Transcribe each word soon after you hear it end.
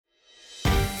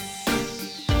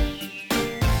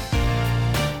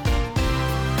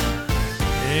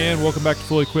And welcome back to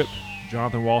Fully Equipped.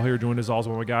 Jonathan Wall here, joined as always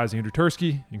by my guys Andrew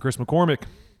Tursky and Chris McCormick.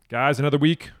 Guys, another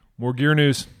week, more gear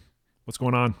news. What's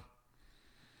going on?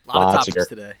 A lot of topics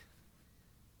today.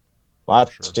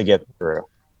 Lots to get through.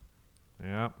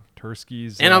 Yeah,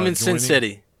 Tursky's and I'm in Sin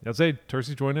City. I'll say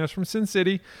Tursky's joining us from Sin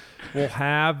City. We'll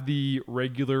have the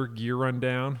regular gear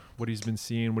rundown, what he's been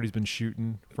seeing, what he's been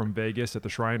shooting from Vegas at the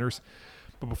Shriners.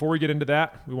 But before we get into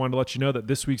that, we wanted to let you know that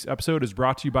this week's episode is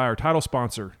brought to you by our title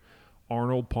sponsor,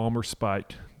 Arnold Palmer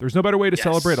Spiked. There's no better way to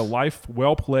celebrate a life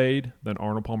well played than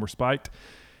Arnold Palmer Spiked.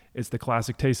 It's the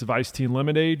classic taste of iced tea and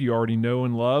lemonade you already know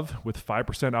and love, with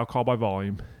 5% alcohol by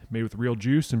volume, made with real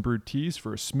juice and brewed teas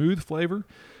for a smooth flavor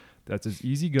that's as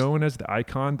easygoing as the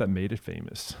icon that made it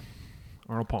famous.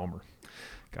 Arnold Palmer.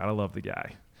 Gotta love the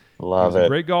guy. Love He's it. a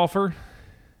great golfer,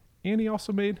 and he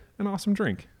also made an awesome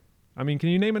drink. I mean, can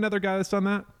you name another guy that's done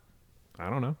that? I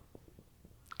don't know.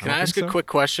 Can I ask a quick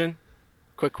question?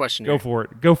 Quick question. Go for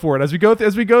it. Go for it. As we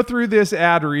go through this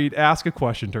ad read, ask a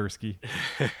question, Tursky.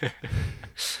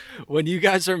 When you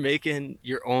guys are making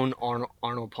your own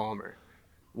Arnold Palmer,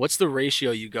 what's the ratio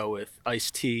you go with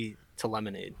iced tea to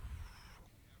lemonade?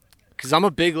 Because I'm a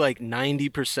big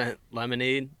 90%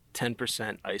 lemonade,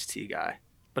 10% iced tea guy.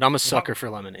 But I'm a sucker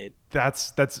for lemonade.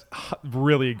 That's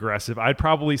really aggressive. I'd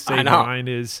probably say mine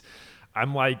is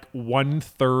I'm like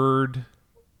 1/3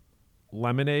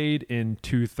 lemonade and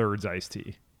 2/3 iced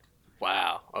tea.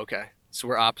 Wow. Okay. So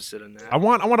we're opposite in that. I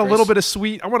want a little bit of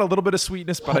sweet. I want a little bit of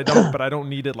sweetness, but I don't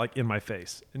need it in my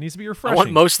face. It needs to be refreshing. I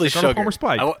want mostly sugar. Palmer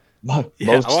Spiked. I want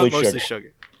mostly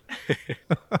sugar.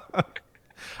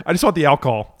 I just want the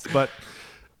alcohol. But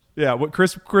yeah,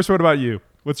 Chris, what about you?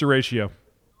 What's your ratio?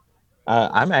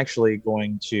 I'm actually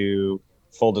going to,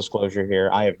 full disclosure here,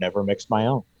 I have never mixed my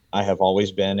own. I have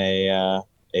always been a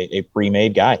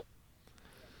pre-made guy.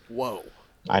 Whoa.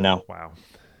 I know. Wow.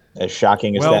 As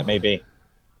shocking as that may be.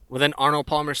 Well, then Arnold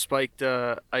Palmer Spiked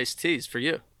iced teas for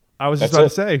you. I was just about to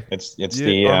say. It's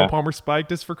the Arnold Palmer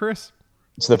Spiked is for Chris.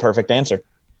 It's the perfect answer.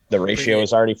 The ratio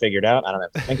is already figured out. I don't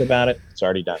have to think about it. It's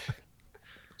already done.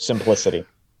 Simplicity.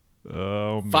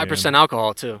 Oh, 5%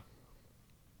 alcohol too.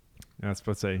 I was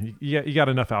supposed to say you got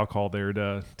enough alcohol there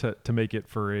to make it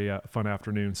for a fun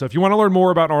afternoon. So if you want to learn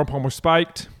more about Arnold Palmer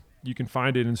Spiked, you can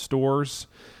find it in stores.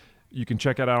 You can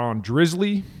check it out on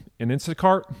Drizzly and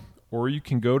Instacart, or you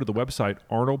can go to the website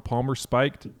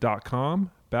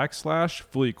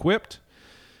arnoldpalmerspiked.com/fully equipped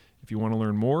if you want to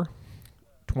learn more.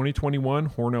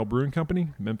 2021 Hornell Brewing Company,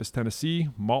 Memphis, Tennessee,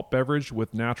 malt beverage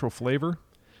with natural flavor.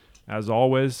 As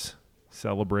always,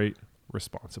 celebrate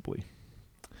responsibly.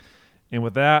 And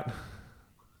with that,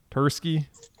 Tursky,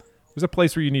 there's a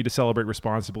place where you need to celebrate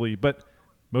responsibly, but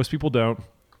most people don't.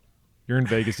 You're in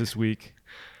Vegas this week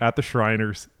at the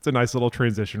Shriners. It's a nice little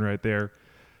transition right there.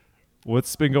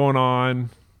 What's been going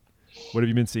on? What have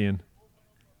you been seeing?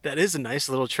 That is a nice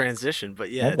little transition,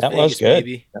 but yeah, it's that Vegas, was good.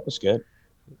 baby. That was good.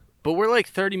 But we're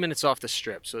 30 minutes off the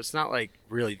strip, so it's not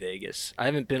really Vegas. I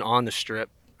haven't been on the strip.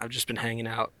 I've just been hanging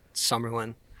out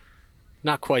Summerlin.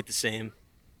 Not quite the same.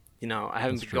 I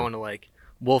haven't been going to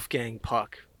Wolfgang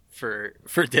Puck for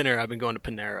dinner. I've been going to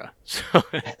Panera, so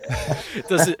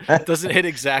it doesn't hit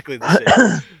exactly the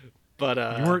same.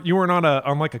 But you weren't on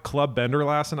a club bender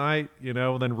last night,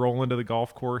 then roll into the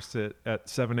golf course at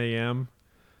 7 a.m.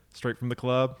 straight from the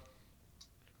club.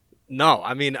 No,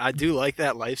 I mean I do like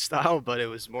that lifestyle, but it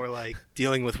was more like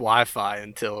dealing with Wi-Fi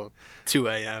until 2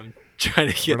 a.m.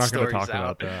 trying to get stories out.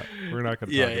 About that. We're not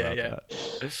going to talk about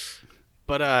that.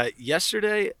 But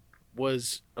yesterday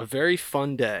was a very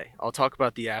fun day. I'll talk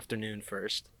about the afternoon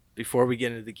first before we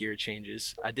get into the gear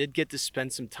changes. I did get to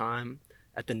spend some time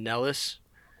at the Nellis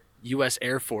U.S.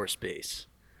 Air Force Base.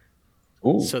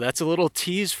 Ooh. So that's a little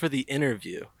tease for the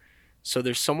interview. So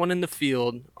there's someone in the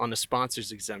field on a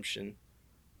sponsor's exemption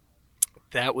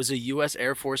that was a U.S.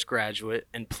 Air Force graduate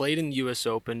and played in the U.S.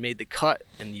 Open, made the cut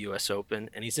in the U.S. Open,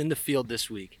 and he's in the field this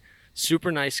week.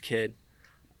 Super nice kid.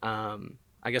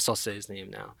 I guess I'll say his name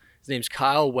now. His name's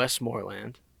Kyle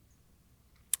Westmoreland.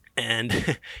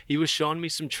 And he was showing me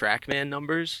some TrackMan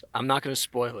numbers. I'm not going to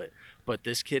spoil it, but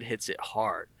this kid hits it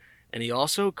hard. And he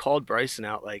also called Bryson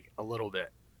out a little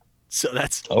bit. So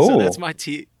that's my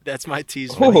tease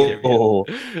for the interview.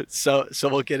 So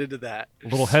we'll get into that. A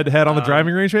little head-to-head on the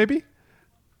driving range, maybe?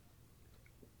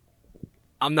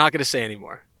 I'm not going to say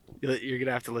anymore. You're going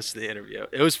to have to listen to the interview.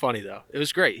 It was funny, though. It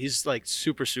was great. He's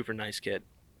super, super nice kid.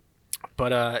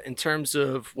 But in terms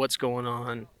of what's going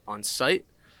on site,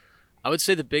 I would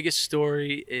say the biggest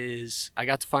story is I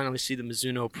got to finally see the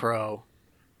Mizuno Pro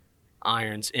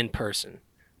irons in person.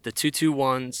 The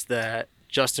 221s that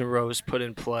Justin Rose put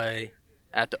in play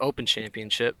at the Open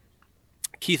Championship.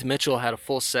 Keith Mitchell had a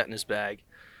full set in his bag.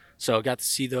 So I got to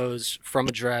see those from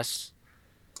Address.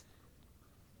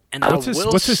 And What's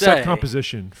his set say,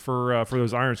 composition for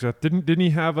those irons? Didn't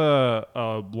he have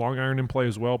a long iron in play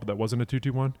as well, but that wasn't a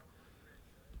 221?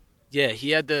 yeah,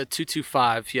 he had the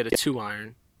 225. He had a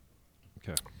 2-iron,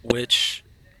 Okay. which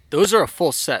those are a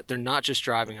full set. They're not just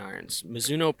driving irons.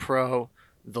 Mizuno Pro,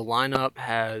 the lineup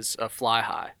has a fly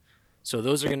high. So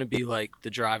those are going to be like the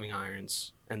driving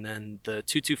irons. And then the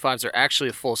 225s are actually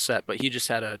a full set, but he just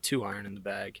had a 2-iron in the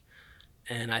bag.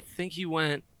 And I think he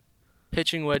went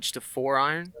pitching wedge to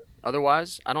 4-iron.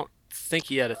 Otherwise, I don't think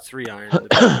he had a 3-iron in the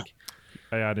bag.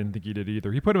 I didn't think he did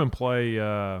either. He put him in play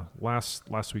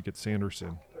last week at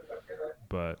Sanderson,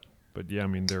 but yeah, I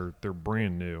mean they're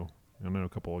brand new. I know a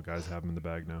couple of guys have them in the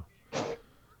bag now.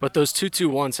 But those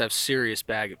 221s have serious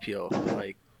bag appeal.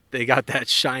 Like they got that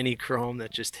shiny chrome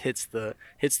that just hits the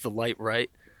light right.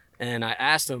 And I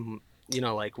asked him,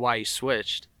 like why he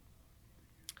switched.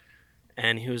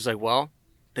 And he was like, well,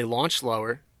 they launched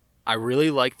lower. I really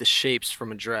like the shapes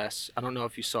from Address. I don't know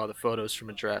if you saw the photos from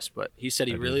Address, but he said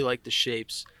he really liked the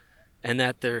shapes and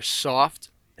that they're soft.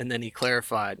 And then he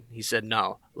clarified. He said,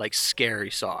 no, like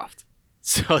scary soft.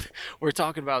 So we're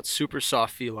talking about super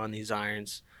soft feel on these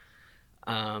irons.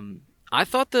 I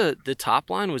thought the top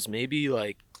line was maybe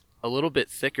like a little bit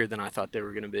thicker than I thought they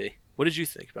were going to be. What did you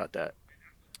think about that?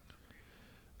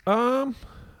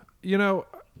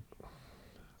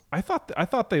 I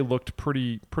thought they looked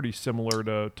pretty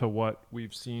similar to what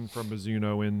we've seen from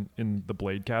Mizuno in the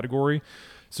blade category.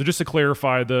 So just to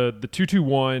clarify, the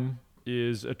 221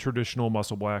 is a traditional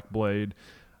muscle black blade.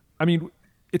 I mean,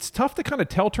 it's tough to kind of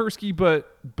tell, Tursky,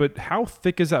 but how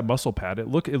thick is that muscle pad? It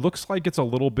looks like it's a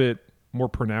little bit more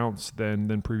pronounced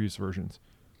than previous versions.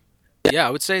 Yeah,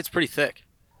 I would say it's pretty thick.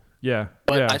 Yeah,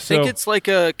 but yeah. I think it's like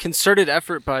a concerted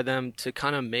effort by them to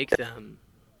kind of make them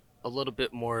a little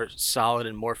bit more solid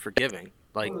and more forgiving.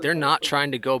 Like they're not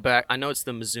trying to go back. I know it's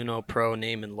the Mizuno Pro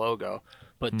name and logo,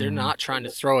 but they're not trying to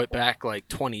throw it back like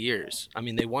 20 years. I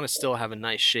mean, they want to still have a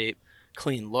nice shape,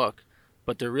 clean look,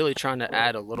 but they're really trying to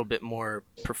add a little bit more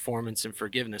performance and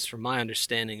forgiveness from my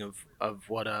understanding of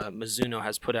what Mizuno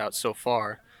has put out so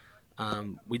far.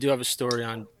 We do have a story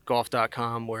on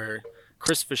golf.com where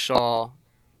Chris Fishall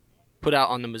put out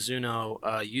on the Mizuno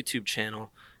YouTube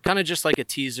channel, kind of just like a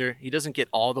teaser. He doesn't get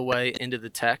all the way into the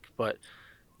tech, but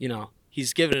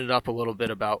he's given it up a little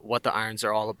bit about what the irons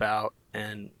are all about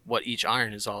and what each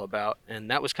iron is all about. And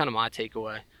that was kind of my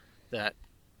takeaway, that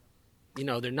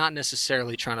they're not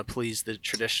necessarily trying to please the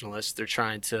traditionalists. They're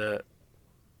trying to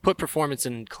put performance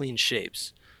in clean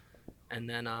shapes. And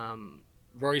then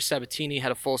Rory Sabatini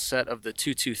had a full set of the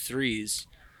 223s,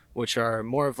 which are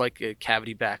more of like a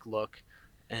cavity back look.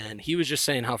 And he was just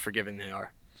saying how forgiving they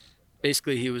are.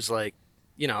 Basically, he was like,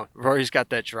 Rory's got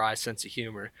that dry sense of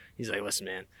humor. He's like, listen,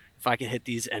 man, if I can hit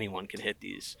these, anyone can hit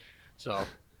these. So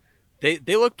they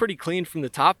look pretty clean from the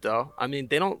top, though. I mean,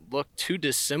 they don't look too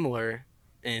dissimilar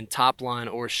in top line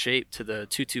or shape to the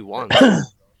 221s.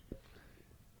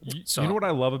 You know what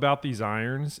I love about these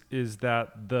irons is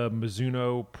that the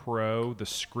Mizuno Pro, the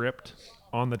script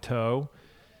on the toe,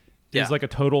 is like a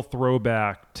total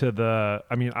throwback to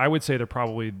I would say they're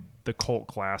probably the cult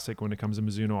classic when it comes to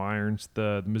Mizuno irons,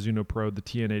 the Mizuno Pro, the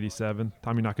TN87,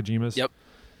 Tommy Nakajima's. Yep.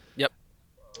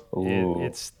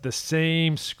 It's the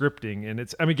same scripting, and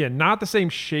it's, again, not the same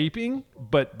shaping,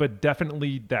 but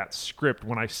definitely that script.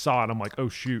 When I saw it, I'm like, oh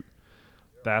shoot,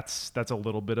 that's a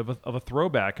little bit of a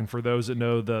throwback. And for those that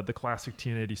know the classic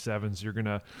TN87s, you're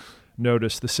gonna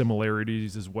notice the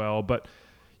similarities as well. But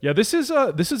yeah, this is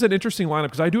an interesting lineup,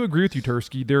 because I do agree with you,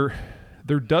 Tursky.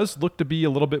 There does look to be a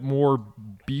little bit more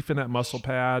beef in that muscle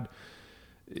pad,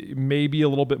 maybe a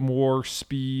little bit more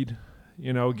speed.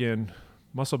 Again,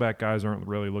 muscle back guys aren't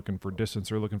really looking for distance;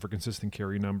 they're looking for consistent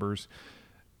carry numbers,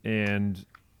 and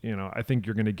I think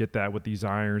you're going to get that with these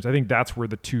irons. I think that's where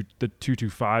the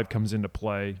 225 comes into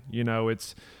play.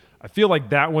 I feel like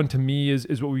that one to me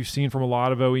is what we've seen from a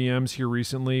lot of OEMs here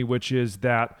recently, which is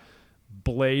that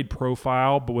blade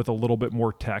profile, but with a little bit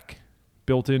more tech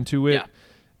built into it.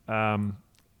 Yeah.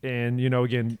 And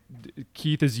again,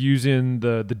 Keith is using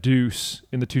the Deuce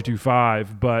in the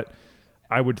 225, but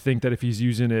I would think that if he's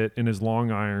using it in his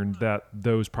long iron, that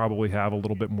those probably have a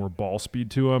little bit more ball speed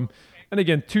to them. And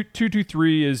again,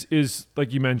 223 is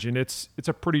like you mentioned, it's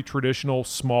a pretty traditional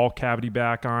small cavity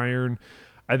back iron.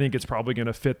 I think it's probably going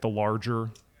to fit the larger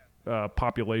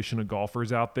population of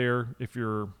golfers out there. If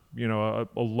you're a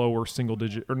lower single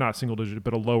digit, or not single digit,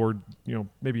 but a lower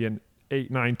maybe an 8,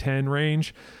 9, 10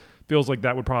 range, feels like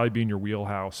that would probably be in your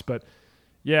wheelhouse. But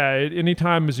yeah,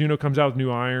 anytime Mizuno comes out with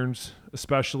new irons,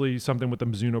 especially something with the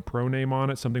Mizuno Pro name on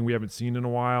it, something we haven't seen in a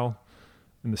while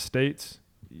in the States,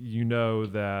 you know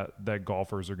that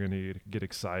golfers are going to get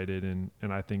excited, and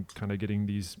I think kind of getting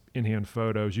these in-hand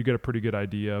photos, you get a pretty good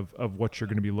idea of what you're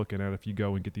going to be looking at if you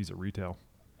go and get these at retail.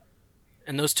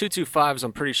 And those 225s,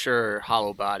 I'm pretty sure, are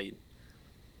hollow bodied.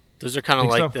 Those are kind of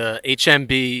like so? the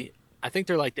HMB. I think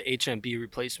they're like the HMB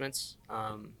replacements.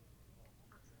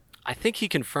 I think he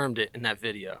confirmed it in that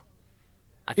video.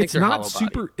 I think they're hollow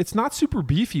bodied. It's not super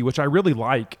beefy, which I really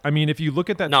like. I mean, if you look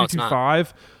at that No, it's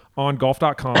 225 on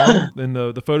golf.com and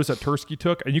the photos that Tursky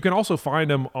took, and you can also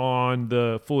find them on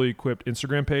the Fully Equipped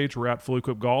Instagram page. We're at Fully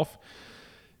Equipped Golf.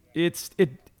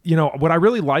 What I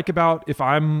really like about if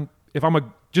I'm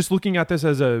just looking at this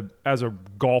as a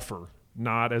golfer,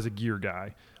 not as a gear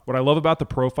guy. What I love about the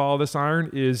profile of this iron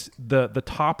is the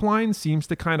top line seems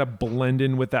to kind of blend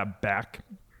in with that back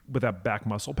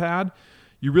muscle pad.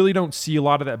 You really don't see a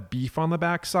lot of that beef on the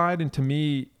backside, and to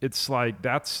me, it's like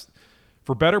that's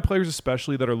for better players,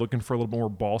 especially that are looking for a little more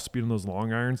ball speed on those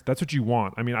long irons. That's what you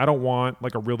want. I mean, I don't want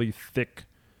like a really thick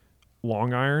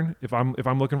long iron. If I'm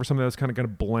looking for something that's kind of going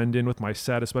to blend in with my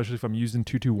set, especially if I'm using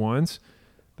 221s,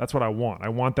 that's what I want. I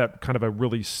want that kind of a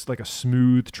really like a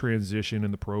smooth transition in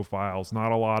the profiles.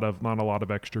 Not a lot of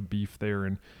extra beef there,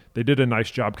 and they did a nice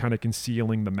job kind of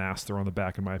concealing the mass there on the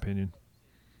back, in my opinion.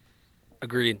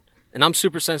 Agreed. And I'm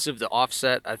super sensitive to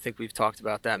offset. I think we've talked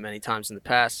about that many times in the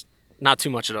past. Not too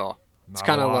much at all. It's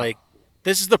kind of like,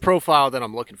 this is the profile that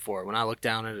I'm looking for when I look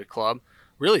down at a club,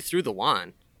 really through the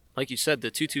line. Like you said, the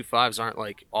 225s aren't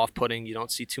like off-putting. You don't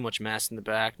see too much mass in the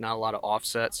back, not a lot of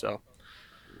offset. So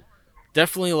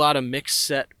definitely a lot of mixed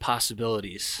set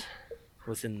possibilities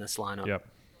within this lineup. Yep.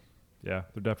 Yeah,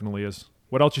 there definitely is.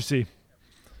 What else you see?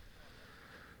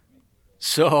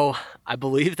 So I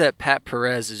believe that Pat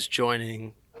Perez is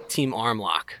joining Team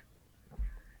Armlock.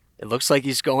 It looks like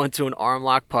he's going to an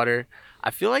Armlock putter. I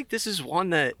feel like this is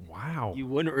one that you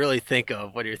wouldn't really think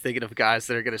of when you're thinking of guys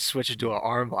that are going to switch into an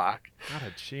Armlock. Not a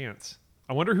chance.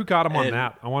 I wonder who got him on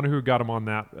that. On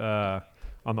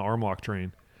the Armlock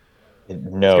train.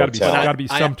 No, it's got to be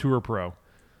some tour pro.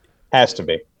 Has to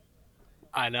be.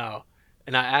 I know.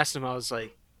 And I asked him, I was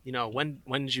like, when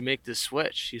did you make this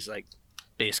switch? He's like,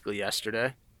 basically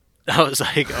yesterday. I was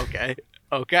like,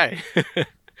 okay.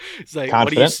 He's like, Confident?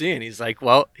 What are you seeing? He's like,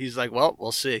 well,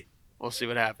 we'll see. We'll see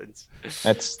what happens.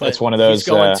 That's one of those. He's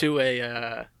going to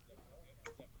a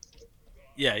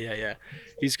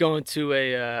He's going to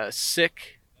a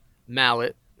sick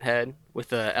mallet head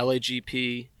with a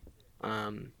LAGP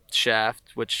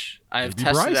shaft, which I have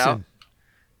tested out.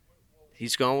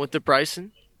 He's going with the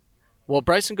Bryson. Well,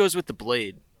 Bryson goes with the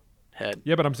blade head.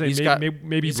 Yeah, but I'm saying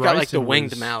maybe he's Bryson got like the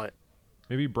winged mallet.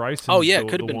 Maybe Bryson. Oh yeah, it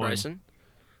could have been Bryson.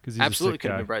 Absolutely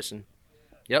could have been Bryson.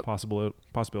 Yep.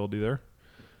 Possibility there.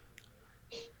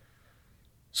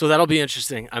 So that'll be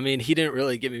interesting. I mean, he didn't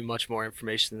really give me much more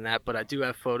information than that, but I do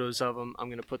have photos of him. I'm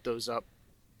going to put those up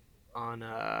on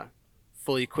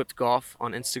Fully Equipped Golf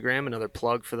on Instagram. Another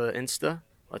plug for the Insta.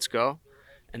 Let's go.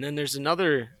 And then there's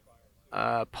another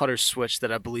putter switch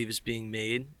that I believe is being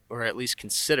made, or at least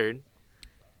considered.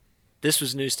 This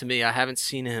was news to me. I haven't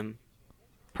seen him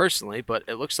personally, but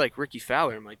it looks like Ricky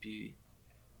Fowler might be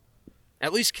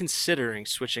at least considering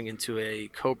switching into a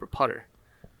Cobra putter.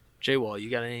 J-Wall, you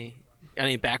got any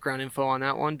background info on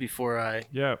that one before I?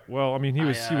 Yeah, well, I mean, he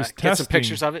was testing. Get some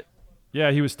pictures of it. Yeah,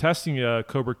 he was testing a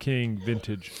Cobra King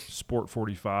Vintage Sport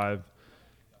 45.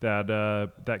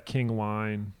 That King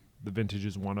line, the Vintage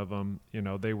is one of them.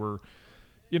 They were,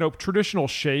 traditional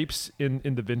shapes in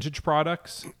the vintage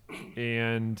products,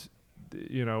 and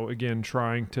again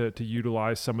trying to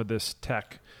utilize some of this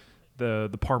tech, the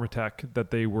Parmatech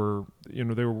that they were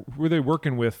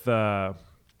working with.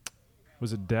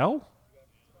 Was it Dell?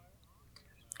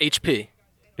 HP.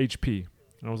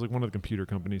 I was like one of the computer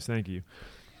companies. Thank you.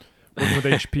 Working with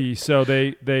HP, so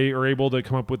they are able to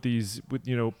come up with these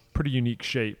pretty unique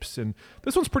shapes, and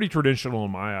this one's pretty traditional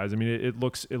in my eyes. I mean, it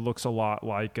looks a lot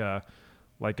like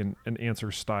an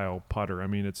Answer style putter. I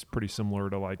mean, it's pretty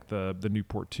similar to like the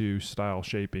Newport 2 style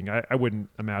shaping. I wouldn't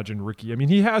imagine Ricky. I mean,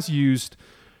 he has used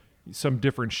some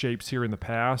different shapes here in the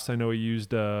past. I know he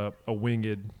used a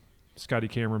winged Scotty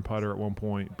Cameron putter at one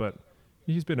point, but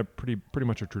he's been a pretty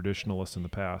much a traditionalist in the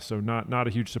past, so not a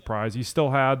huge surprise. He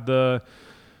still had the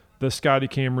Scotty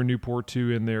Cameron Newport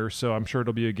 2 in there, so I'm sure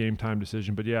it'll be a game time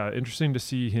decision. But yeah, interesting to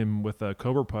see him with a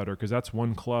Cobra putter, because that's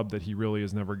one club that he really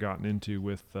has never gotten into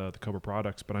with the Cobra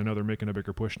products, but I know they're making a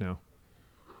bigger push now.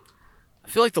 I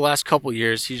feel like the last couple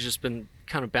years he's just been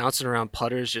kind of bouncing around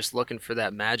putters, just looking for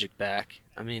that magic back.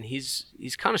 I mean, he's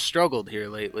kind of struggled here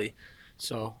lately,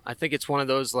 so I think it's one of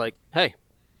those like, hey,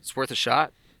 it's worth a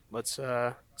shot. Let's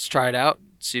try it out,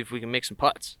 see if we can make some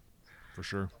putts. For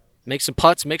sure. Make some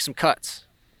putts, make some cuts.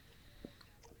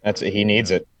 He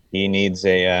needs it. He needs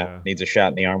a shot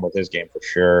in the arm with his game for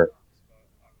sure.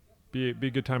 Be a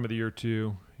good time of the year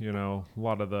too. You know, a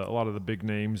lot of the big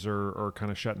names are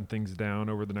kind of shutting things down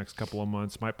over the next couple of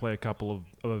months. Might play a couple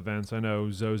of events. I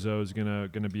know Zozo is gonna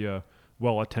be a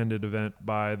well attended event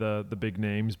by the big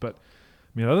names, but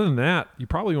I mean, other than that, you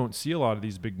probably won't see a lot of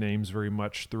these big names very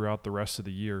much throughout the rest of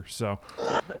the year. So,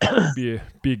 be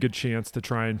a good chance to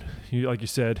try and, like you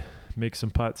said, make some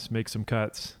putts, make some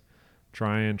cuts,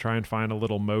 try and find a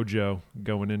little mojo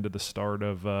going into the start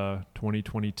of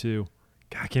 2022.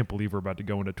 God, I can't believe we're about to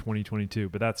go into 2022,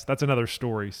 but that's another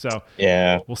story. So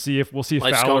Yeah, we'll see if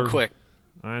Life's Fowler. going quick.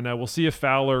 I know we'll see if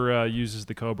Fowler uses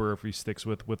the Cobra, if he sticks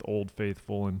with Old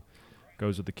Faithful and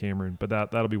goes with the Cameron. But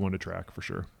that'll be one to track for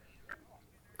sure.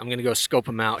 I'm going to go scope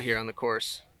him out here on the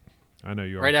course I know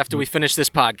you are. right after we finish this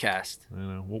podcast. I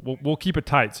know. We'll keep it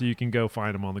tight so you can go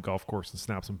find him on the golf course and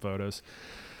snap some photos.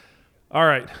 All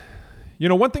right. You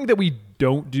know, one thing that we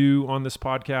don't do on this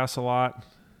podcast a lot,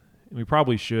 and we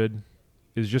probably should,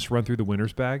 is just run through the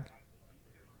winner's bag.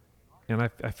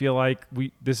 And I feel like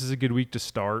this is a good week to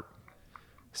start.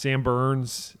 Sam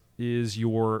Burns is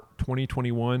your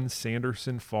 2021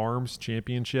 Sanderson Farms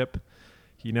Championship.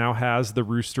 He now has the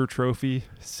Rooster Trophy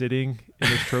sitting in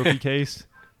his trophy case.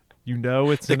 You know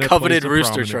it's The in a coveted place of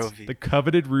Rooster prominence. Trophy. The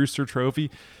coveted Rooster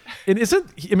Trophy. And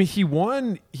he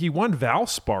won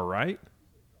Valspar, right?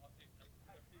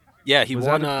 Yeah, he Was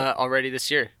won that already this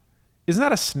year. Isn't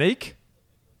that a snake?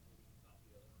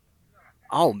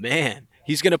 Oh, man.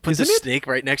 He's going to put Isn't the it? snake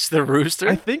right next to the rooster?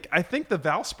 I think the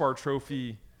Valspar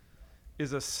Trophy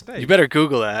is a snake. You better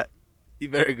Google that.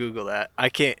 I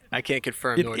can't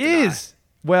confirm It nor deny. is.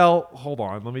 Well, hold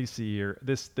on. Let me see here.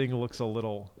 This thing looks a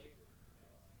little.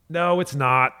 No, it's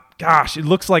not. Gosh, it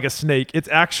looks like a snake. It's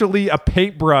actually a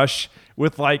paintbrush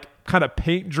with like kind of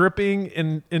paint dripping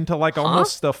into like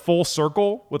almost a full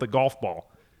circle with a golf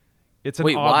ball. It's an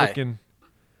Wait, odd why? looking.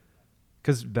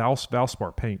 Because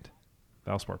Valspar paint.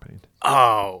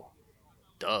 Oh,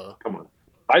 duh. Come on.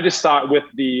 I just thought with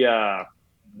the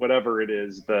whatever it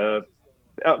is,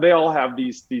 they all have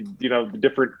the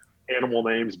different animal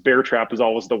names. Bear Trap is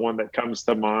always the one that comes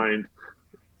to mind.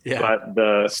 Yeah. But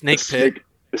the Snake pit,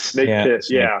 snake pit.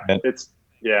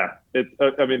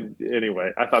 I mean,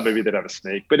 anyway, I thought maybe they'd have a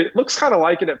snake, but it looks kind of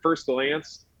like it at first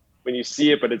glance when you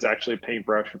see it, but it's actually a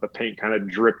paintbrush with the paint kind of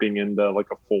dripping into like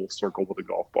a full circle with a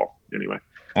golf ball. Anyway.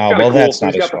 Oh, Kinda well, cool. that's So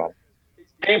not he's his got the fault.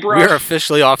 Paintbrush, We're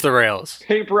officially off the rails.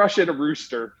 paintbrush and a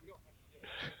rooster.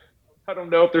 I don't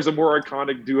know if there's a more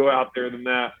iconic duo out there than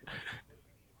that.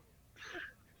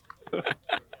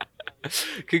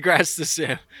 Congrats to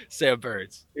Sam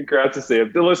Burns. Congrats to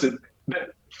Sam. Listen,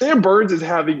 Sam Burns is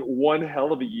having one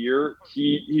hell of a year.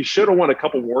 He should have won a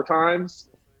couple more times,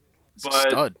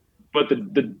 Stud. but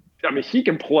he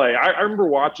can play. I remember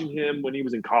watching him when he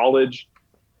was in college,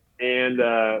 and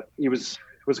it was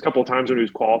a couple of times when he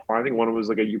was qualifying. I think one of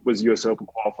them was US Open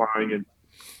qualifying, and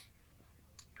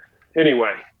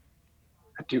anyway,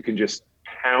 that dude can just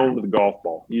pound the golf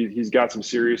ball. He's got some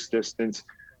serious distance.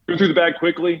 Go through the bag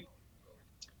quickly.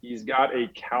 He's got a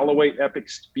Callaway Epic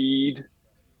Speed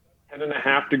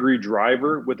 10.5 degree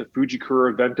driver with a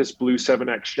Fujikura Ventus Blue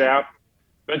 7X shaft.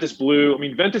 Ventus Blue, I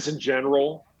mean, Ventus in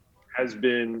general has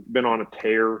been on a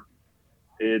tear.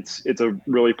 It's a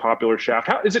really popular shaft.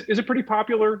 Is it pretty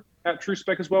popular at True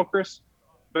Spec as well, Chris?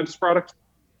 Ventus product?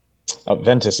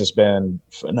 Ventus has been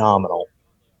phenomenal.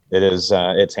 It is.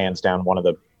 It's hands down one of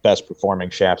the best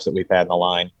performing shafts that we've had in the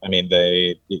line. I mean,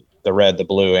 the red, the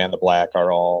blue, and the black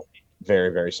are all very,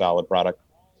 very solid product.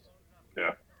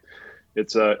 Yeah,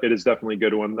 it is definitely a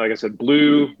good one. Like I said,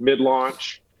 blue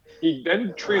mid-launch. He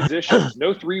then transitions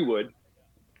no 3-wood,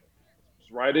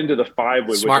 right into the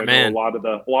 5-wood. Smart which I know man.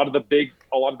 a lot of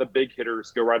the big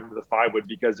hitters go right into the 5-wood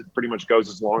because it pretty much goes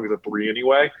as long as a 3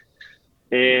 anyway.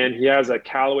 And he has a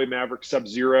Callaway Maverick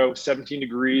Sub-Zero, 17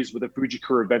 degrees with a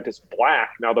Fujikura Ventus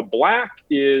Black. Now the black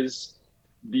is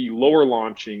the lower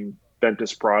launching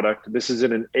Ventus product. This is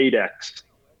in an 8X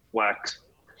Flex.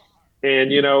 And,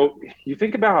 you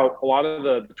think about a lot of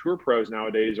the tour pros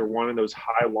nowadays are wanting those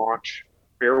high launch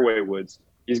fairway woods.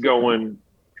 He's trying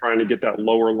to get that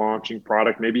lower launching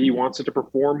product. Maybe he wants it to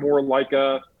perform more like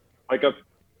a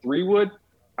 3-wood.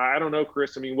 I don't know,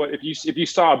 Chris. I mean, what if you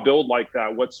saw a build like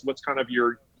that? What's kind of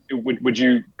would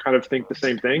you kind of think the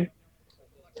same thing?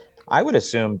 I would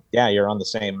assume, yeah, you're on the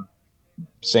same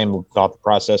thought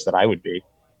process that I would be.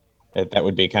 That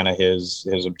would be kind of his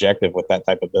objective with that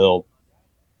type of build.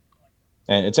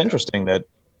 And it's interesting that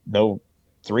no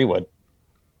 3-wood.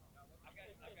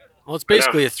 Well, it's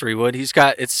basically a 3-wood. It's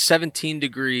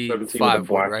 17-degree 17 with a 5-wood,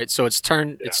 black. right? So it's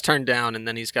turned down, and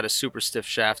then he's got a super stiff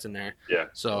shaft in there. Yeah.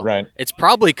 So Right. it's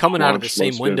probably coming out of the Launch, low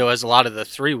same spin. window as a lot of the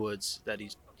 3-woods that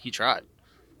he tried.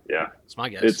 Yeah. That's my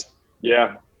guess. It's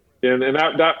yeah. And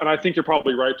I think you're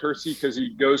probably right, Tercy, because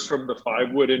he goes from the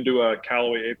 5-wood into a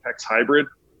Callaway Apex hybrid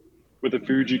with a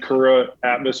Fujikura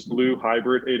Atmos Blue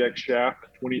hybrid 8X shaft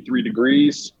at 23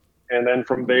 degrees. And then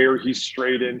from there, he's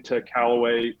straight into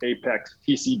Callaway Apex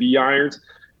TCB irons.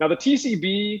 Now the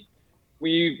TCB,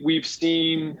 we've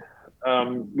seen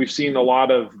a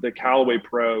lot of the Callaway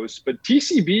pros, but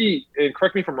TCB, and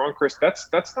correct me if I'm wrong, Chris,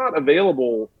 that's not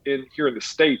available here in the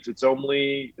States. It's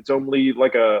only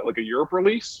like a Europe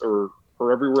release or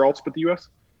everywhere else but the US.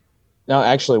 No,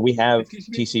 actually, we have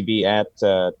TCB at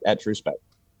TrueSpec.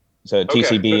 So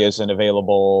TCB isn't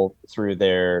available through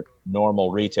their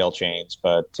normal retail chains,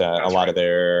 but a lot of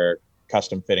their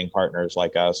custom fitting partners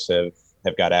like us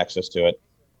have got access to it.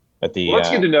 But that's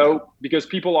good to know, because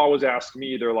people always ask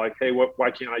me, they're like, "Hey,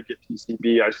 why can't I get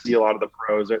TCB? I see a lot of the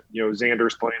pros that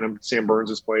Xander's playing them, Sam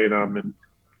Burns is playing them, and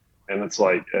it's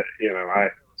like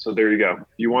so there you go. If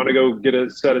you want to go get a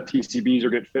set of TCBs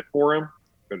or get fit for them,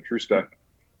 go to TrueSpec.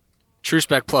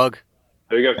 TrueSpec plug.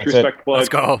 There you go, TrueSpec plug. Let's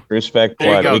go. TrueSpec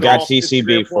plug. We got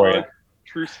TCB for you.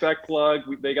 TrueSpec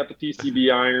plug. They got the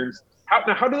TCB irons.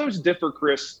 How do those differ,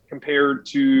 Chris, compared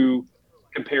to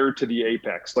the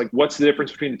Apex? Like, what's the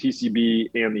difference between the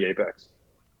TCB and the Apex?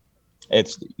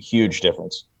 It's a huge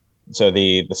difference. So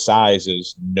the size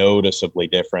is noticeably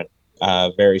different.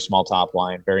 Very small top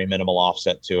line, very minimal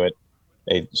offset to it.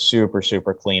 A super,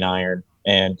 super clean iron,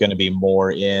 and going to be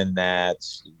more in that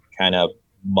kind of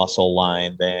muscle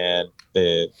line than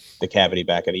the cavity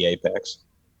back of the Apex.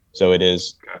 So it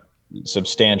is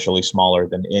substantially smaller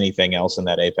than anything else in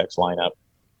that Apex lineup.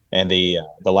 And the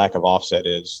lack of offset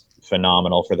is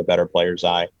phenomenal for the better player's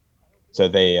eye. So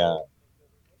they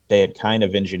had kind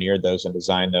of engineered those and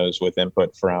designed those with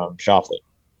input from Shoffley.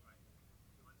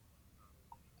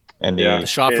 And the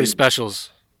Shoffley specials.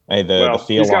 Hey, the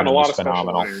feel he's gotten on a lot is of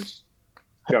phenomenal. Special irons.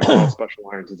 He's got a lot of special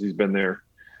irons since he's been there.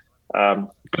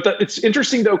 But it's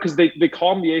interesting though, because they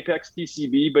call them the Apex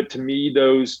TCB, but to me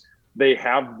they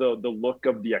have the look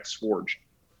of the X Forge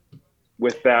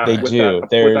with that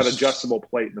adjustable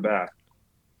plate in the back.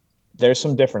 There's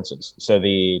some differences. So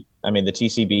the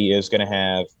TCB is going to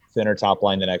have thinner top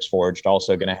line than X Forged,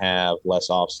 also going to have less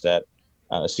offset.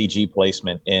 CG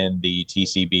placement in the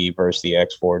TCB versus the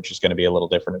X Forge is going to be a little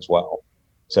different as well.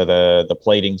 So the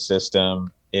plating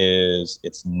system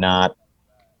it's not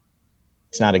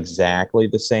exactly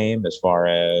the same as far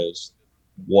as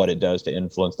what it does to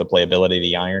influence the playability of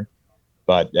the iron,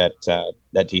 but that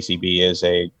TCB is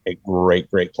a great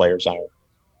player's iron.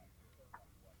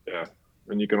 Yeah,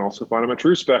 and you can also find them at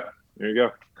TrueSpec. There you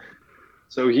go.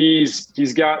 So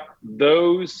he's got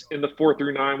those in the 4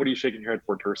 through 9. What are you shaking your head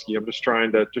for, Tursky? I'm just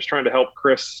trying to help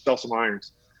Chris sell some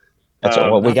irons. That's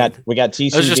what we got. We got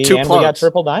TCB and we got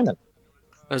Triple Diamond.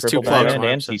 That's Triple Diamond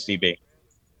and TCB.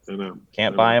 I know.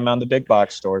 Can't buy them on the big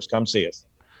box stores. Come see us.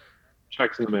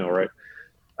 Checks in the mail, right?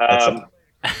 So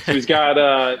he's got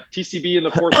TCB in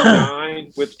the 4 through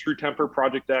 9 with True Temper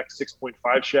Project X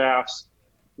 6.5 shafts.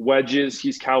 Wedges,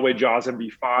 he's Callaway Jaws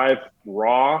MB5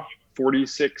 raw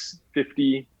 46,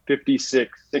 50,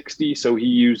 56, 60. So he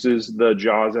uses the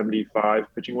Jaws MD5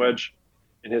 pitching wedge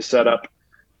in his setup.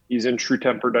 He's in True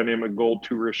Temper Dynamic Gold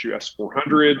Tour Issue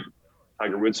S400,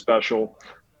 Tiger Woods Special.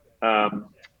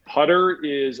 Putter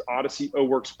is Odyssey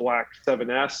O-Works Black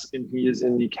 7S, and he is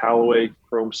in the Callaway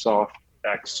Chrome Soft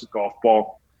X golf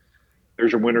ball.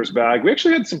 There's your winner's bag. We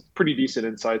actually had some pretty decent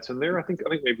insights in there. I think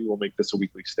maybe we'll make this a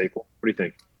weekly staple. What do you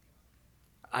think?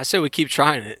 I say we keep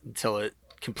trying it until it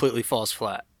completely falls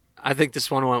flat. I think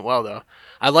this one went well, though.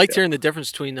 I liked hearing the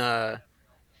difference between the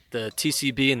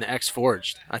TCB and the X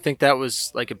Forged. I think that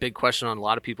was like a big question on a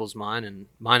lot of people's mind, and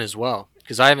mine as well,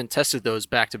 because I haven't tested those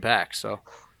back to back. So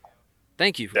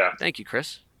thank you. Yeah. Thank you,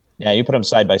 Chris. Yeah, you put them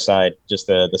side by side, just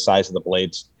the size of the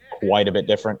blades quite a bit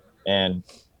different and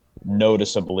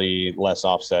noticeably less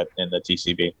offset in the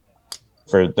TCB.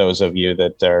 For those of you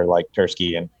that are like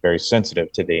Tursky and very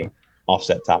sensitive to the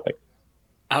offset topic.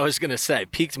 I was going to say,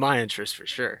 piqued my interest for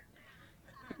sure.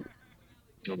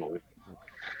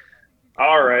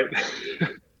 All right.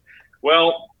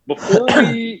 Well, before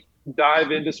we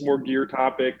dive into some more gear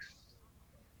topics,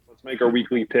 let's make our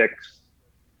weekly picks,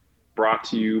 brought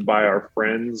to you by our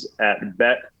friends at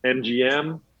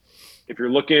BetMGM. If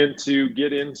you're looking to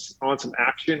get in on some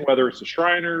action, whether it's the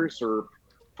Shriners or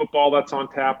football that's on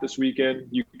tap this weekend,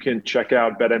 you can check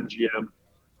out BetMGM.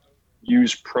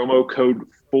 Use promo code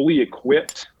Fully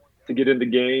Equipped to get in the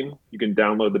game. You can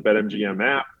download the BetMGM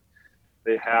app.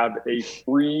 They have a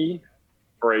risk-free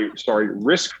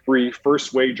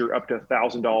first wager up to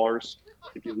 $1,000.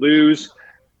 If you lose,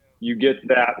 you get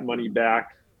that money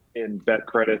back in bet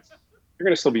credits. You're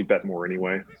going to still be bet more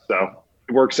anyway, so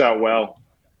it works out well.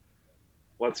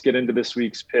 Let's get into this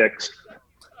week's picks.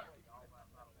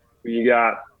 Who you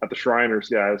got at the Shriners,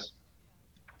 guys?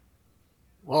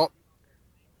 Well,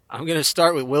 I'm going to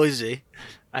start with Willie Z.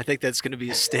 I think that's going to be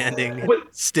a standing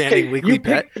weekly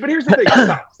bet. But here's the thing.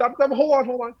 Stop.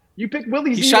 Hold on. You picked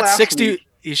Willie Z He shot last 60. week.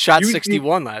 He shot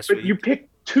 61 last week. But you picked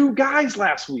two guys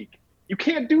last week. You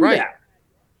can't do Right. that.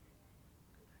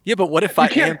 Yeah, but what if I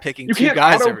am picking two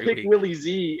guys every week? You can't auto-pick Willie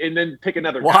Z and then pick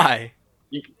another guy.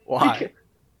 Why? Why?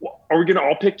 Are we going to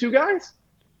all pick two guys?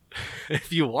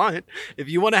 If you want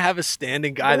to have a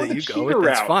standing guy that you go with,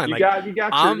 that's fine. You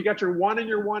got your 1 and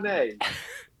your 1A.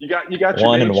 You got your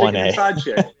 1 and main chick 1A. and side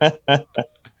chick.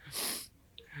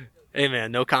 Hey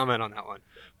man, no comment on that one.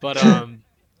 But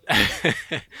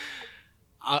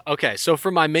okay, so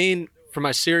for my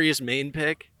serious main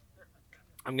pick,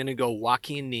 I'm gonna go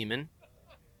Joaquin Niemann.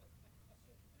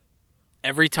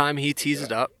 Every time he tees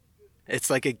it up, it's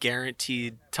like a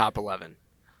guaranteed top 11.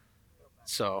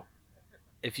 So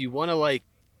if you want to like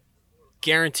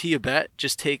guarantee a bet,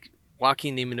 just take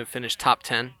Joaquin Niemann to finish top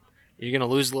 10. You're going to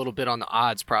lose a little bit on the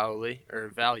odds probably, or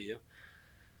value.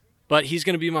 But he's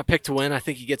going to be my pick to win. I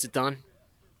think he gets it done.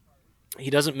 He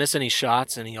doesn't miss any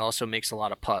shots, and he also makes a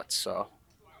lot of putts. So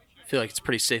I feel like it's a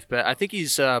pretty safe bet. I think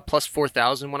he's plus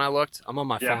 4,000 when I looked. I'm on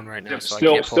my phone right now, so I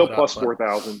can't pull it up, plus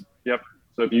 4,000. Yep.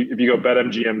 So if you go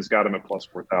BetMGM's got him at plus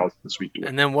 4,000 this week.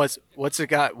 And then what's it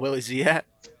got Willie Z at?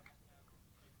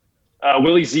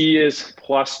 Willie Z is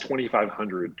plus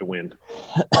 2,500 to win.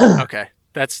 Okay.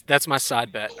 That's my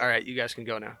side bet. All right, you guys can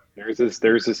go now. There's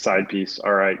his side piece.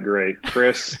 All right, great.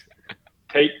 Chris,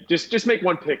 just make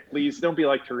one pick, please. Don't be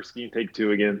like Tursky and take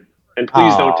two again. And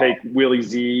please don't take Willie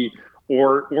Z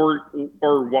or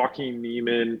Joaquin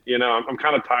Niemann. You know, I'm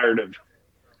kind of tired of.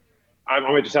 I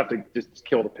might just have to just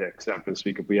kill the picks after this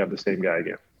week if we have the same guy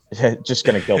again. Just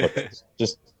gonna kill the picks.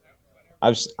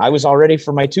 I was all ready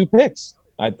for my two picks.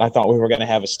 I thought we were gonna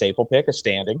have a staple pick, a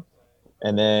standing,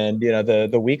 and then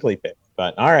the weekly pick.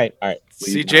 But all right.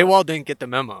 See, J Wall didn't get the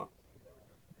memo.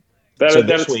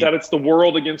 It's the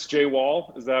world against J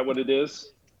Wall. Is that what it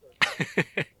is?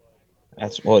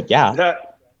 Yeah.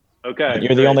 Okay.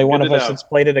 You're the only one of us that's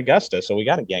played at Augusta, so we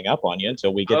got to gang up on you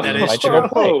until we get the invite to go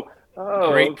play.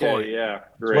 Great okay. point. Yeah,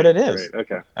 great. That's what it is. Great.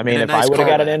 Okay. I mean, if I would have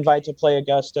got an invite to play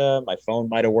Augusta, my phone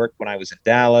might have worked when I was in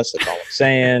Dallas. That's all I'm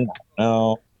saying. I don't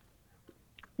know.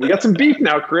 We got some beef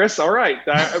now, Chris. All right.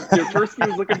 Tursky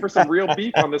was looking for some real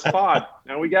beef on this pod.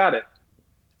 Now we got it.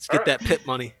 Let's get that pit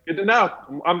money. Good to know.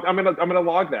 I'm gonna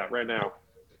log that right now.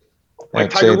 Like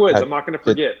Tiger Woods, I'm not gonna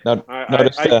forget.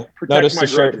 Notice the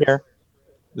shirt here.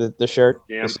 The shirt.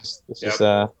 Jam. This is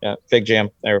Fig Jam.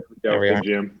 There we are.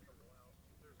 Jam.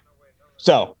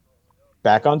 So,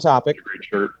 back on topic. Great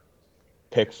shirt.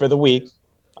 Pick for the week.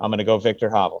 I'm gonna go Victor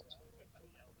Hovland.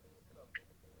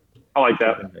 I like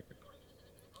that.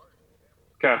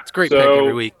 Okay. It's a great pick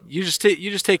every week. You just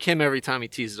take him every time he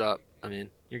tees it up. I mean,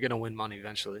 you're gonna win money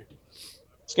eventually. I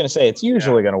was gonna say it's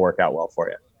usually gonna work out well for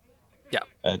you. Yeah.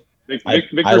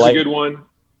 Victor's a good one.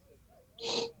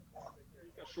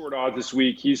 Short odds this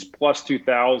week. He's plus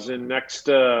 2,000. Next,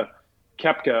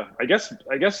 Koepka. I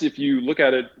guess if you look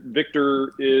at it,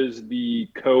 Victor is the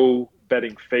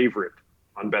co-betting favorite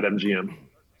on BetMGM.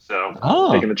 So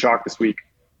taking the chalk this week.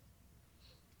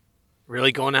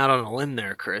 Really going out on a limb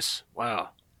there, Chris. Wow.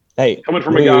 Hey, coming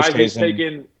from a guy who's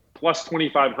taken plus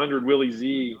 2,500 Willie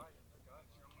Z. I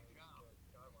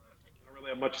don't really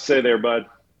have much to say there, bud.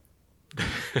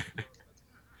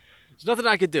 There's nothing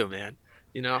I could do, man.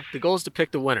 You know, the goal is to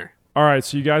pick the winner. All right,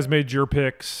 so you guys made your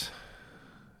picks.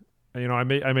 You know, I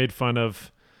made fun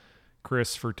of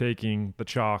Chris for taking the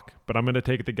chalk, but I'm going to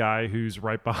take the guy who's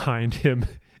right behind him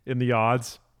in the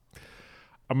odds.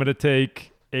 I'm going to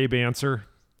take Abe Answer.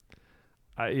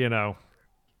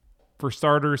 For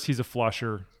starters, he's a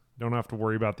flusher. Don't have to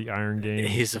worry about the iron game.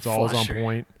 It's always on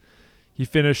point. He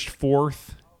finished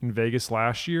 4th in Vegas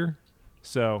last year,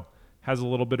 so has a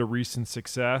little bit of recent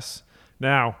success.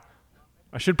 Now,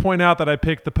 I should point out that I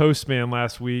picked the Postman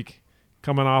last week,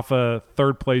 coming off a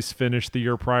 3rd place finish the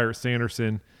year prior at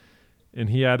Sanderson, and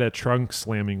he had a trunk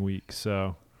slamming week.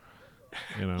 So,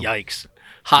 yikes!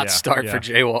 Hot start for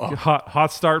J Wall.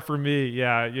 Hot start for me.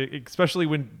 Yeah, especially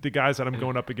when the guys that I'm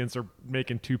going up against are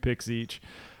making 2 picks each.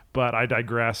 But I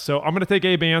digress. So I'm going to take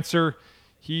Abe Answer.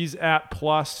 He's at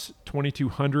plus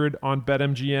 2,200 on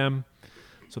BetMGM.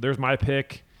 So there's my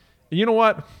pick. And you know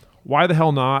what? Why the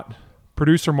hell not?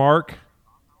 Producer Mark,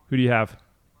 who do you have?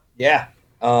 Yeah.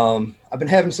 I've been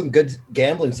having some good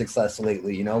gambling success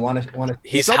lately. You know, want to.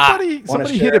 He's hot.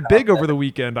 Somebody hit it big over the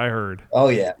weekend, I heard. Oh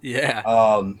yeah. Yeah.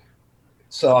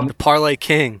 So I'm The parlay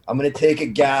king. I'm going to take a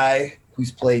guy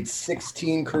who's played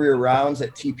 16 career rounds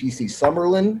at TPC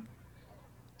Summerlin,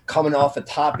 coming off a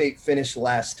top 8 finish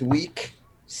last week.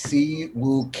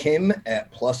 Siwoo Kim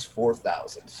at plus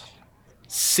 4,000.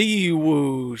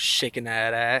 Siwoo shaking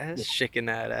that ass, shaking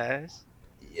that ass.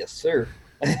 Yes, sir.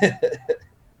 And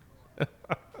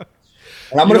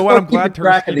I'm You know what? I'm keep glad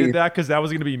track of Tursky did these. that because that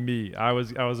was going to be me. I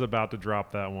was about to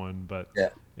drop that one, but Yeah.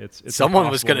 it's Someone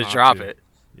was going gonna drop to. it.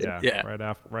 Yeah, Yeah. right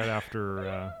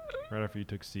after you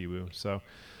took Siwoo. So,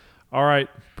 all right,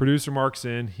 producer Mark's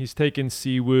in. He's taking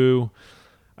Siwoo.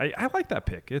 I like that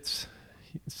pick.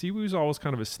 Siwoo's always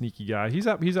kind of a sneaky guy. He's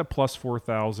at plus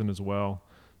 4,000 as well.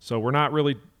 So we're not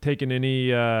really taking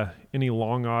any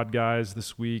long odd guys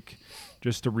this week.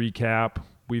 Just to recap,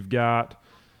 we've got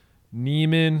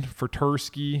Neiman for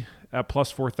Tursky at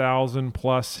plus 4,000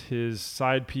 plus his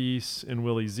side piece in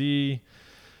Willie Z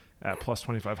at plus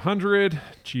 2,500.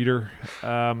 Cheater.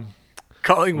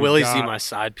 Calling We've Willie Z got- my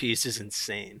side piece is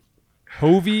insane.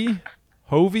 Hovey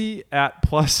at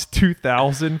plus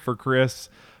 2,000 for Chris.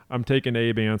 I'm taking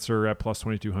Abe Answer at plus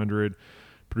 2,200.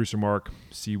 Producer Mark,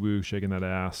 Siwoo shaking that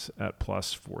ass at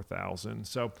plus 4,000.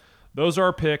 So those are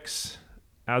our picks.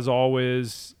 As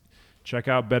always, check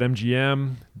out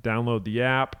BetMGM. Download the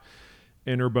app.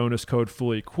 Enter bonus code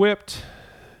fully equipped.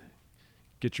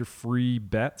 Get your free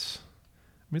bets.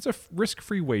 I mean, it's a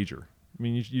risk-free wager. I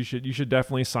mean, you should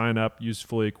definitely sign up. Use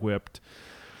fully equipped.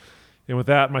 And with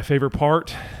that, my favorite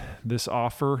part, this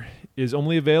offer is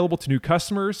only available to new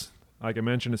customers. Like I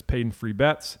mentioned, it's paid and free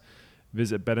bets.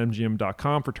 Visit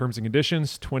betmgm.com for terms and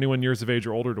conditions. 21 years of age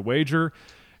or older to wager.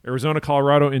 Arizona,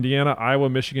 Colorado, Indiana, Iowa,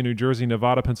 Michigan, New Jersey,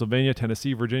 Nevada, Pennsylvania,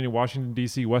 Tennessee, Virginia, Washington,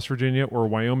 D.C., West Virginia, or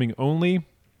Wyoming only.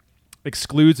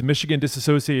 Excludes Michigan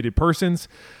disassociated persons.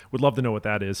 Would love to know what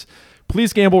that is.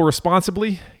 Please gamble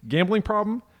responsibly. Gambling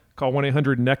problem? Call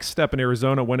 1-800-NEXT-STEP in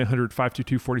Arizona,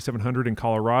 1-800-522-4700 in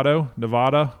Colorado,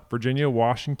 Nevada, Virginia,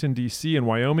 Washington, D.C., and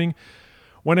Wyoming.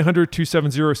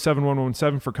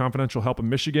 1-800-270-7117 for confidential help in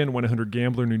Michigan,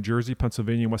 1-800-GAMBLER, New Jersey,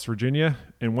 Pennsylvania, and West Virginia,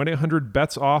 and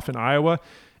 1-800-BETS-OFF in Iowa.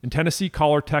 In Tennessee,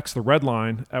 call or text the red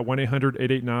line at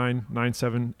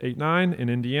 1-800-889-9789. In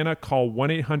Indiana, call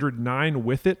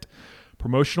 1-800-9-WITH-IT.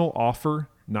 Promotional offer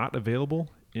not available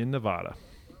in Nevada.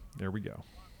 There we go.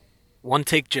 One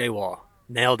take J-Wall.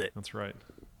 Nailed it. That's right.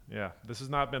 Yeah, this has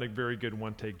not been a very good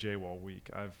one-take J-Wall week.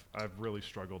 I've really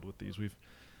struggled with these.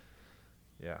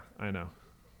 Yeah, I know.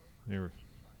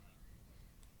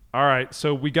 All right,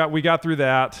 so we got through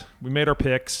that. We made our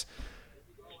picks.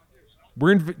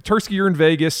 We're in Tursky. You're in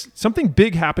Vegas. Something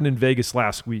big happened in Vegas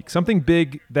last week. Something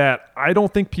big that I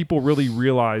don't think people really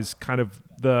realize kind of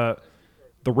the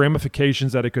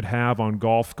ramifications that it could have on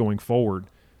golf going forward.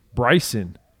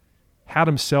 Bryson had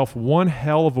himself one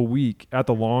hell of a week at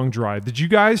the long drive. Did you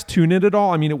guys tune in at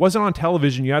all? I mean, it wasn't on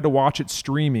television. You had to watch it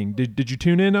streaming. Did you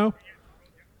tune in, though?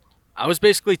 I was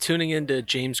basically tuning into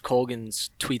James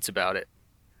Colgan's tweets about it.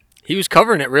 He was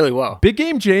covering it really well. Big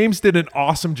Game James did an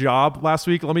awesome job last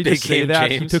week. Let me just say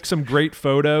that. He took some great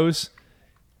photos.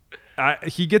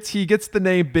 He gets the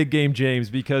name Big Game James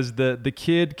because the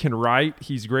kid can write.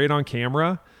 He's great on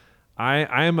camera.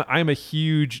 I'm a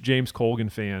huge James Colgan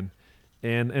fan.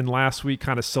 And last week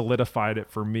kind of solidified it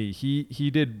for me. He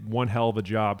did one hell of a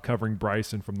job covering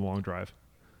Bryson from the long drive.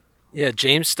 Yeah,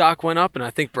 James' stock went up, and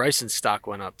I think Bryson's stock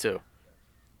went up too.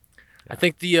 I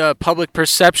think the public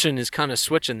perception is kind of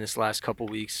switching this last couple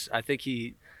weeks. I think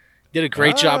he did a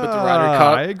great job at the Ryder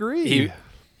Cup. I agree.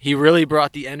 He really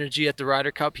brought the energy at the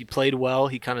Ryder Cup. He played well.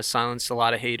 He kind of silenced a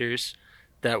lot of haters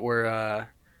that were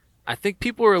I think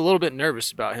people were a little bit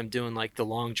nervous about him doing like the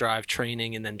long drive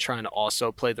training and then trying to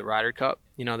also play the Ryder Cup.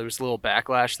 You know, there was a little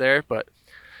backlash there, but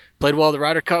played well at the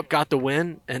Ryder Cup, got the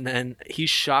win, and then he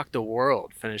shocked the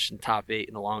world, finishing top 8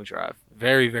 in the long drive.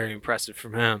 Very, very impressive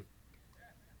from him.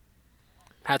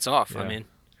 Hats off. Yeah. I mean,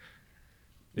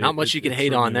 not much you can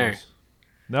hate on there.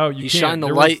 No, you He can't. shined the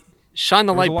There light was a lot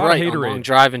of bright on haterade. long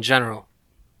drive in general.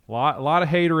 A lot of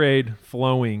haterade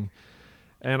flowing,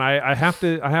 and I have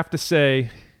to say,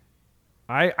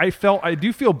 I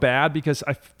do feel bad because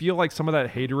I feel like some of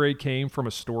that haterade came from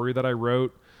a story that I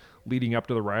wrote leading up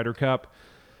to the Ryder Cup.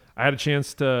 I had a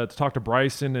chance to talk to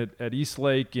Bryson at East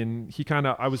Lake, and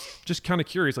I was just kind of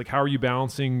curious, like, how are you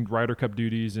balancing Ryder Cup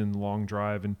duties and long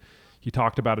drive? And he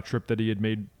talked about a trip that he had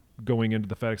made going into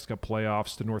the FedEx Cup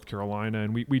playoffs to North Carolina,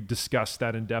 and we discussed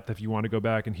that in depth if you want to go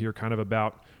back and hear kind of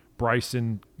about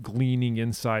Bryson gleaning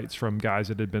insights from guys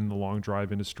that had been in the long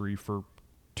drive industry for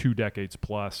 2 decades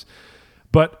plus.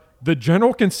 But the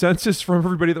general consensus from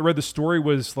everybody that read the story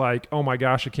was like, oh my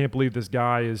gosh, I can't believe this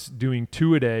guy is doing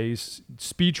 2-a-days,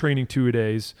 speed training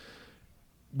 2-a-days,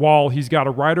 while he's got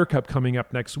a Ryder Cup coming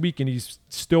up next week, and he's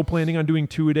still planning on doing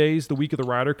 2-a-days the week of the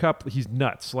Ryder Cup. He's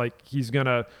nuts. Like, he's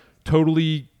gonna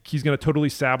totally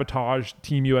sabotage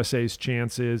Team USA's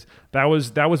chances. That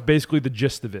was basically the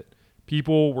gist of it.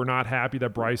 People were not happy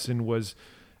that Bryson was,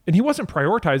 and he wasn't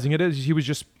prioritizing it, as he was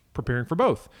just preparing for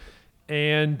both.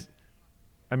 And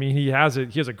I mean, he has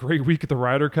a great week at the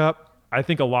Ryder Cup. I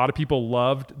think a lot of people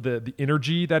loved the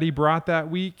energy that he brought that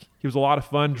week. He was a lot of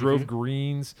fun, drove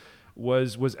greens,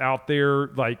 was out there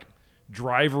like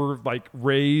driver, like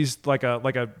raised like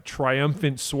a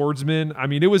triumphant swordsman. I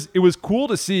mean, it was cool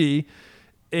to see.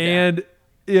 And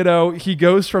you know, he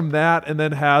goes from that and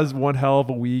then has one hell of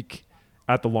a week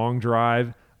at the long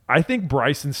drive. I think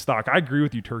Bryson's stock, I agree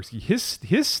with you, Tursky.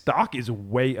 His stock is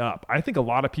way up. I think a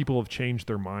lot of people have changed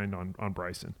their mind on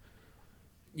Bryson.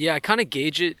 Yeah, I kind of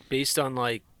gauge it based on,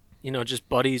 like, you know, just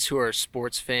buddies who are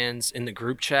sports fans in the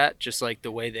group chat, just like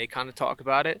the way they kind of talk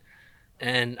about it.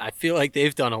 And I feel like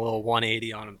they've done a little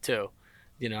 180 on him too.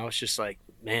 You know, it's just like,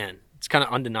 man, it's kind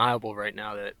of undeniable right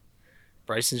now that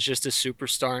Bryson's just a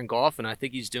superstar in golf, and I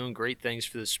think he's doing great things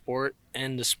for the sport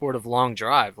and the sport of long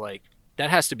drive. Like, that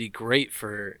has to be great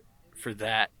for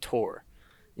that tour.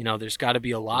 You know, there's got to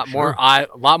be a lot more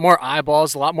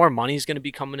eyeballs, a lot more money is going to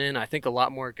be coming in. I think a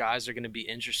lot more guys are going to be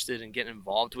interested in getting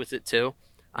involved with it too.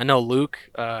 I know Luke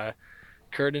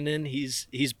Kurtinen,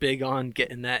 he's big on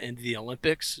getting that into the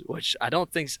Olympics, which I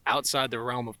don't think's outside the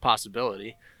realm of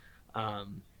possibility.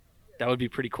 That would be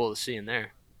pretty cool to see in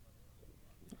there.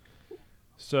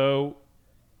 So,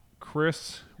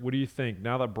 Chris, what do you think?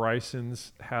 Now that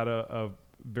Bryson's had a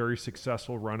very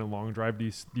successful run in long drive,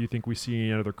 do you think we see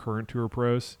any other current tour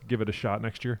pros give it a shot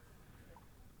next year?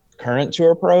 Current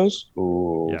tour pros?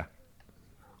 Ooh. Yeah.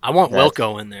 I want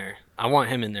Wilco in there. I want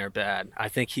him in there bad. I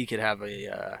think he could have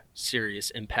a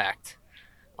serious impact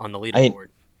on the leaderboard.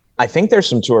 I think there's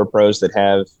some tour pros that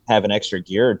have an extra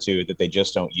gear or two that they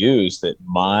just don't use that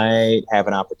might have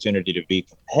an opportunity to be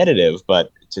competitive,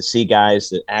 but to see guys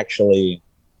that actually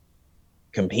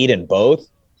compete in both,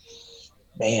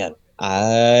 man,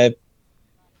 I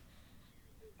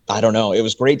don't know. It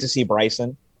was great to see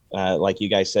Bryson. Like you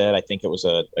guys said, I think it was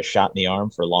a shot in the arm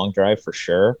for long drive for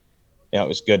sure. You know, it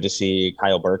was good to see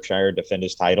Kyle Berkshire defend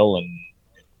his title and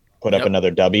put up another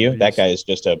W. That guy is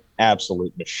just an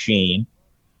absolute machine.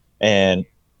 And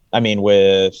I mean,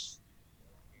 with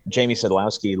Jamie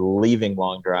Sadlowski leaving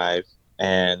long drive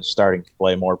and starting to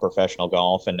play more professional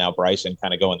golf, and now Bryson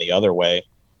kind of going the other way,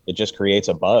 it just creates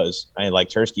a buzz. I mean, like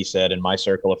Tursky said, in my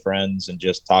circle of friends and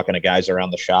just talking to guys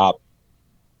around the shop,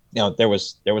 you know, there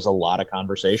was a lot of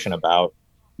conversation about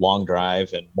long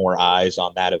drive and more eyes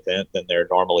on that event than there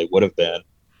normally would have been,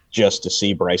 just to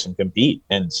see Bryson compete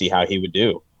and see how he would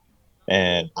do.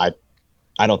 And I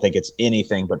don't think it's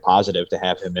anything but positive to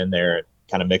have him in there and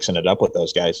kind of mixing it up with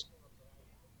those guys.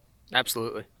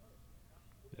 Absolutely.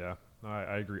 Yeah,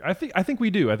 I agree. I think we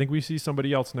do. I think we see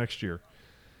somebody else next year.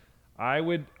 I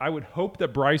would hope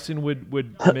that Bryson would make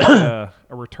a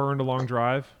return to long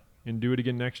drive and do it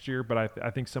again next year, but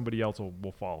I think somebody else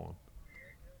will follow him.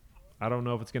 I don't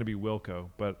know if it's going to be Wilco,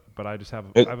 but I just have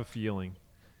a feeling.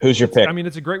 Who's your pick? I mean,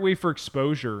 it's a great way for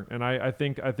exposure, and I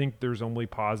think there's only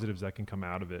positives that can come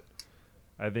out of it.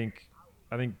 I think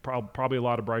probably a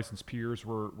lot of Bryson's peers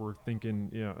were thinking,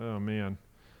 you know, oh man,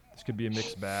 this could be a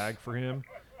mixed bag for him.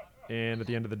 And at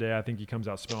the end of the day, I think he comes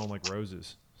out smelling like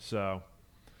roses. So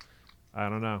I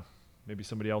don't know. Maybe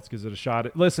somebody else gives it a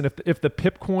shot. Listen, if the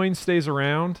Pip coin stays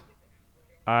around,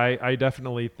 I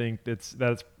definitely think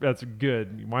that's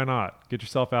good. Why not? Get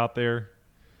yourself out there.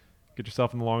 Get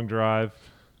yourself in the long drive.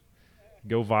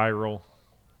 Go viral.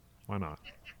 Why not?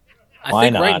 I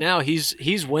think right now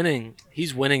he's winning.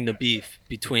 He's winning the beef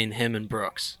between him and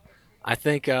Brooks. I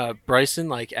think Bryson,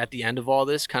 like at the end of all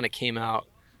this, kind of came out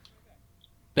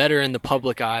better in the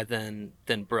public eye than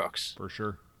Brooks. For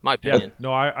sure. My opinion. Yeah.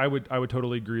 No, I would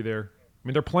totally agree there. I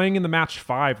mean, they're playing in the match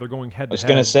 5. They're going head to head. I was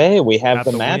going to say, we have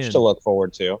the match to look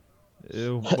forward to.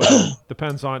 Well,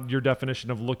 depends on your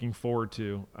definition of looking forward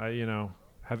to.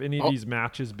 Have any of these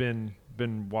matches been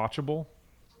watchable?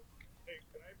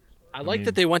 I like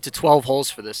that they went to 12 holes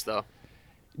for this, though.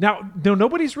 Now, no,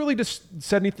 nobody's really just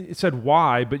said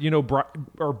why, but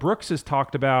Brooks has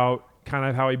talked about kind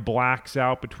of how he blacks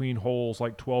out between holes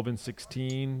like 12 and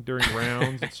 16 during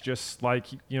rounds. It's just like,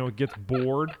 gets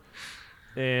bored.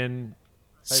 And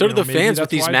so do the fans with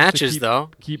these matches,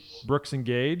 though. Keep Brooks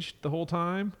engaged the whole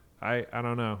time. I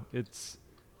don't know. It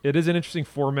is an interesting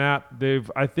format.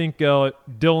 I think Dylan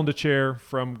DeChair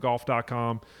from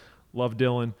golf.com, love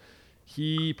Dylan.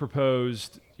 he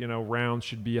proposed, rounds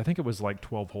should be, I think it was like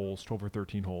 12 or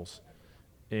 13 holes.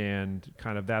 And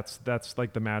kind of that's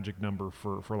like the magic number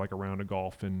for like a round of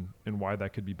golf and why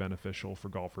that could be beneficial for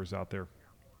golfers out there.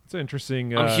 It's an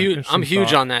interesting. I'm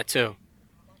huge on that too.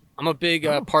 I'm a big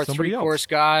par 3 course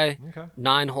guy. Okay.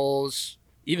 9 holes,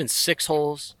 even 6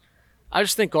 holes. I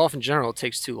just think golf in general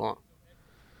takes too long.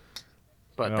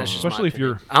 But that's just especially my if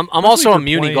you're. opinion. I'm also a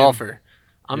muni golfer.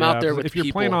 I'm out there with if you're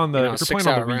people. playing on the if you're playing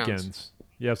on the 6-hour weekends. rounds.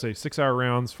 Yeah, say 6-hour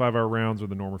rounds, 5-hour rounds are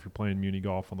the norm if you're playing muni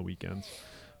golf on the weekends.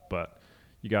 But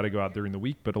you got to go out during the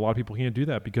week. But a lot of people can't do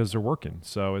that because they're working.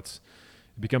 So it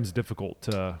becomes difficult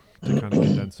to kind of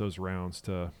condense those rounds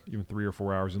to even 3 or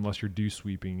 4 hours unless you're dew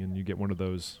sweeping and you get one of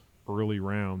those early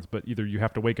rounds. But either you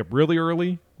have to wake up really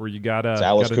early or you gotta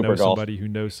know somebody who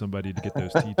knows somebody to get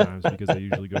those tee times because they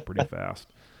usually go pretty fast.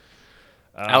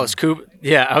 Alice Cooper.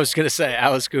 Yeah, I was gonna say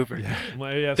Alice Cooper.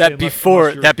 Yeah, that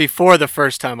before the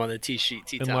first time on the tee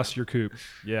sheet. Unless you're Coop.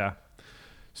 Yeah.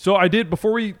 So I did,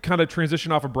 before we kind of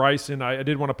transition off of Bryson, I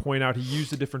did want to point out he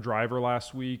used a different driver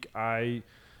last week. I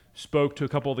spoke to a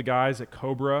couple of the guys at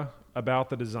Cobra about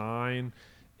the design.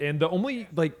 And the only,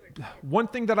 one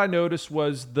thing that I noticed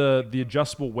was the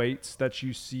adjustable weights that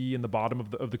you see in the bottom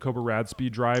of the Cobra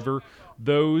RadSpeed driver.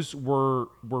 Those were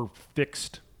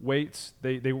fixed weights.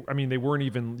 They weren't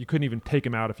even, you couldn't even take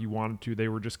them out if you wanted to. They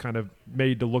were just kind of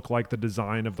made to look like the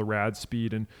design of the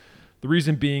RadSpeed. And the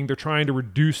reason being they're trying to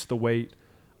reduce the weight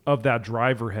of that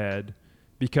driver head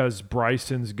because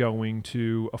Bryson's going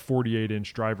to a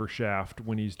 48-inch driver shaft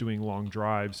when he's doing long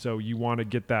drives. So you want to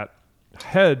get that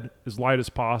head as light as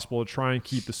possible to try and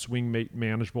keep the swing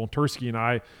manageable. And Tursky and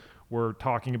I were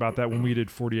talking about that when we did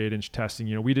 48-inch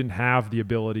testing. We didn't have the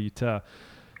ability to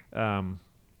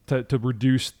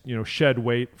reduce, shed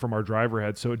weight from our driver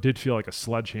head. So it did feel like a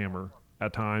sledgehammer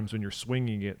at times when you're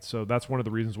swinging it. So that's one of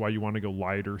the reasons why you want to go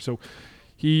lighter. So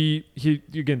he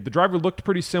again, the driver looked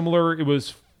pretty similar. It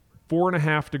was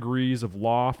 4.5 degrees of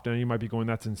loft. And you might be going,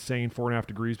 that's insane, 4.5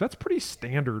 degrees. That's pretty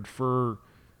standard for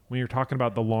when you're talking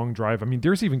about the long drive. I mean,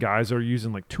 there's even guys that are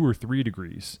using like 2 or 3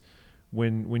 degrees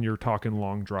when you're talking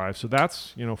long drive. So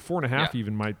that's, 4.5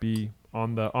 even might be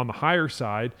on the higher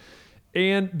side.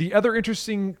 And the other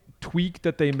interesting tweak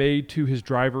that they made to his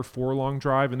driver for long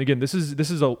drive, and again, this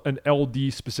is an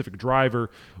LD specific driver,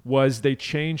 was they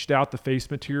changed out the face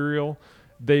material.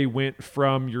 They went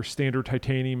from your standard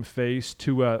titanium face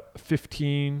to a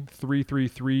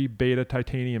 15333 beta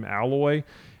titanium alloy.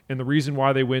 And the reason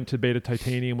why they went to beta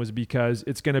titanium was because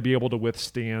it's going to be able to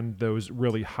withstand those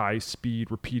really high speed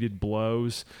repeated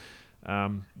blows.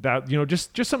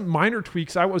 Just some minor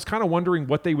tweaks. I was kind of wondering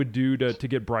what they would do to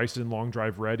get Bryson long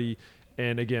drive ready.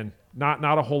 And again, not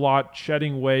a whole lot,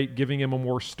 shedding weight, giving him a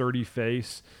more sturdy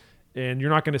face. And you're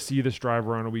not going to see this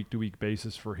driver on a week-to-week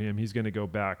basis for him. He's going to go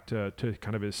back to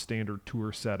kind of his standard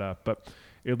tour setup. But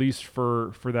at least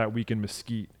for that week in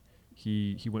Mesquite,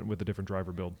 he went with a different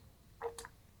driver build.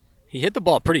 He hit the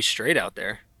ball pretty straight out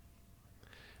there.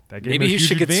 That gave Maybe him a you huge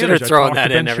should advantage. consider throwing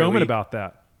that in Ben every Showman week. about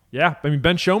that. Yeah, I mean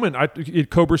Ben Showman,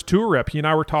 Cobra's tour rep. He and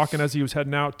I were talking as he was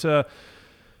heading out to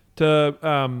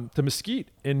Mesquite,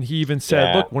 and he even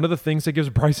said, "Look, one of the things that gives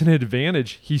Bryson an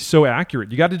advantage, he's so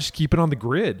accurate. You got to just keep it on the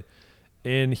grid,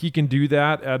 and he can do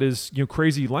that at his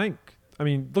crazy length. I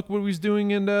mean, look what he was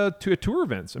doing in tour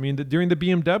events. I mean, during the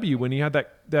BMW when he had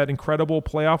that incredible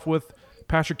playoff with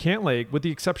Patrick Cantlay, with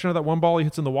the exception of that one ball he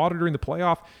hits in the water during the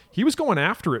playoff, he was going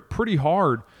after it pretty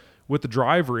hard with the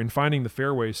driver and finding the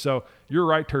fairway. So you're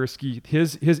right, Tursky.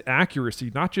 His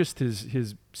accuracy, not just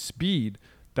his speed,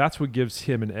 that's what gives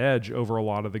him an edge over a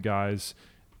lot of the guys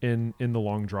in the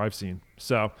long drive scene.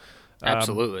 So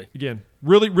absolutely. Again,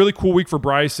 really, really cool week for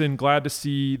Bryson. Glad to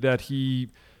see that he,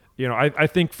 I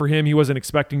think for him, he wasn't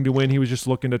expecting to win. He was just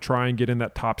looking to try and get in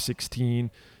that top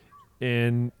 16.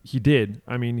 And he did.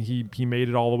 I mean, he made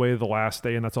it all the way to the last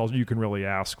day, and that's all you can really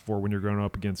ask for when you're going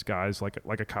up against guys like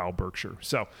a Kyle Berkshire.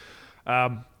 So,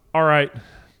 all right,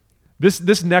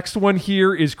 this next one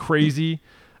here is crazy.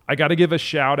 I got to give a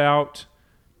shout out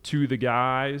to the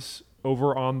guys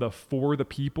over on the For the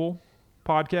People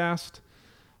podcast.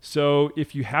 So,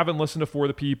 if you haven't listened to For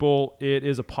the People, it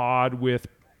is a pod with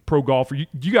pro golfer.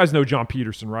 You guys know John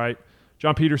Peterson, right?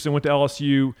 John Peterson went to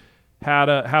LSU, had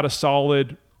a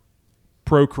solid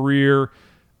pro career.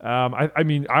 I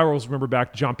always remember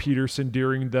back to John Peterson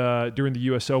during the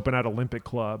U.S. Open at Olympic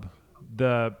Club,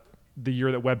 the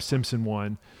year that Webb Simpson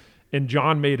won, and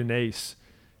John made an ace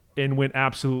and went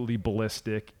absolutely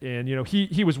ballistic. And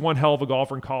he was one hell of a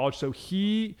golfer in college. So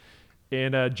he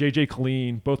and JJ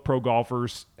Colleen, both pro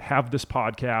golfers, have this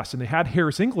podcast, and they had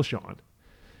Harris English on.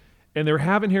 And they're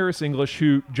having Harris English,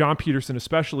 who John Peterson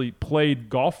especially played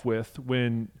golf with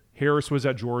when Harris was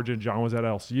at Georgia and John was at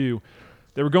LSU.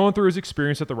 They were going through his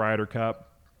experience at the Ryder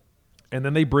Cup, and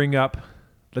then they bring up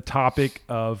the topic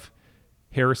of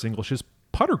Harris English's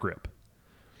putter grip.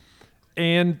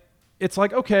 And it's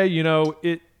like, okay,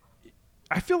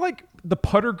 I feel like the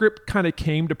putter grip kind of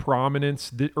came to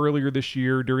prominence earlier this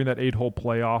year during that 8-hole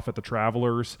playoff at the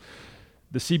Travelers.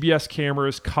 The CBS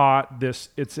cameras caught this.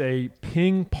 It's a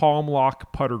Ping Palm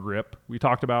Lock putter grip. We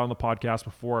talked about it on the podcast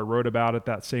before. I wrote about it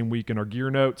that same week in our gear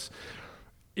notes.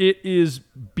 It is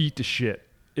beat to shit.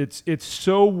 It's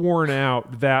so worn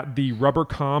out that the rubber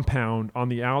compound on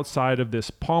the outside of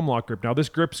this Palm Lock grip. Now, this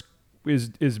grip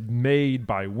is made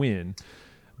by Win,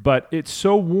 but it's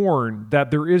so worn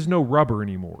that there is no rubber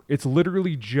anymore. It's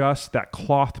literally just that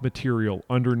cloth material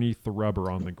underneath the rubber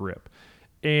on the grip.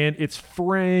 And it's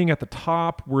fraying at the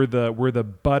top where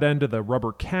the butt end of the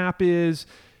rubber cap is.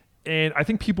 And I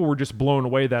think people were just blown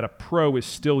away that a pro is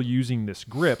still using this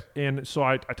grip. And so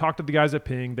I talked to the guys at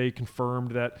Ping. They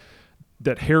confirmed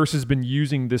that Harris has been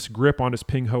using this grip on his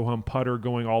Ping Ho Hum putter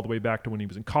going all the way back to when he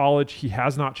was in college. He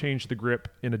has not changed the grip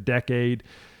in a decade.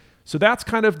 So that's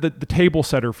kind of the table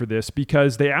setter for this,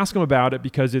 because they ask him about it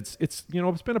because it's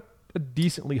been a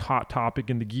decently hot topic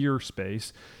in the gear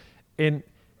space. And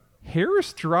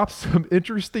Harris drops some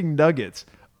interesting nuggets.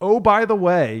 Oh, by the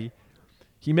way,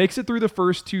 he makes it through the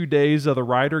first 2 days of the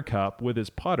Ryder Cup with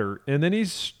his putter, and then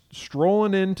he's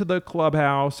strolling into the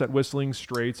clubhouse at Whistling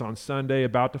Straits on Sunday,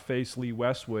 about to face Lee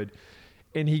Westwood,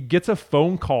 and he gets a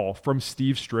phone call from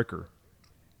Steve Stricker.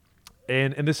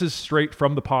 And this is straight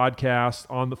from the podcast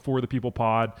on the For the People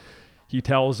pod. He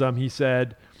tells them, he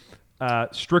said,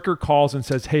 Stricker calls and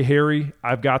says, "Hey, Harry,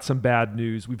 I've got some bad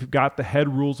news. We've got the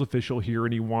head rules official here,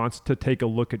 and he wants to take a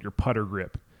look at your putter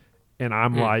grip." And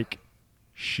I'm like,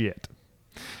 shit.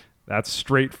 That's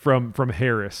straight from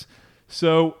Harris.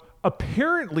 So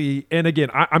apparently, and again,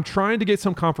 I'm trying to get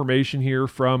some confirmation here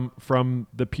from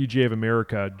the PGA of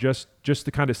America, just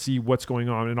to kind of see what's going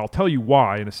on, and I'll tell you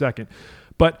why in a second.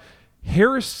 But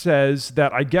Harris says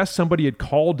that I guess somebody had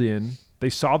called in, they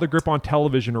saw the grip on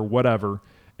television or whatever,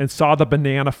 and saw the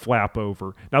banana flap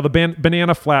over. Now, the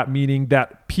banana flap meaning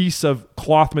that piece of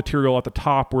cloth material at the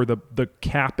top where the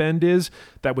cap end is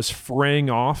that was fraying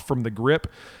off from the grip.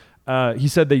 He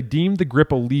said they deemed the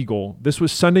grip illegal. This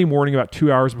was Sunday morning about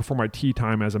 2 hours before my tee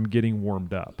time as I'm getting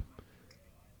warmed up.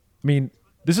 I mean,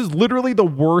 this is literally the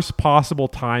worst possible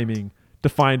timing to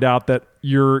find out that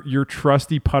your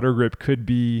trusty putter grip could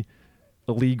be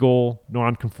illegal,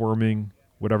 non-conforming,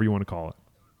 whatever you want to call it.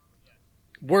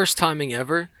 Worst timing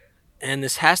ever. And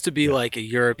this has to be like a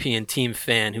European team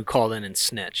fan who called in and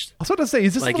snitched. I was about to say,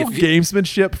 is this like a little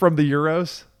gamesmanship from the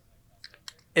Euros?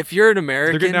 If you're an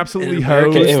American, they're getting absolutely an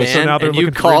American hosed, fan, so now they're and you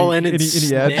looking call for in and any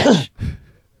snitch,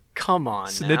 come on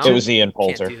now. It was Ian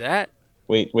Poulter. Can't do that.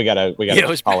 We gotta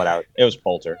call it out. It was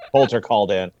Poulter. Poulter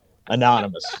called in.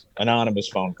 Anonymous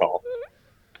phone call.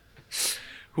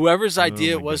 Whoever's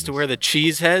idea it was to wear the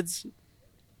cheese heads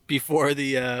before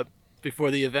the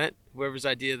event, whoever's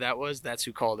idea that was, that's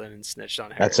who called in and snitched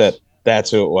on Harris. That's it.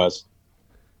 That's who it was.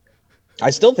 I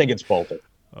still think it's Poulter.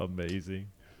 Amazing.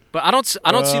 But I don't see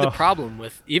the problem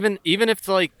with even if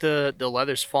like the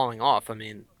leather's falling off. I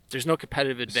mean, there's no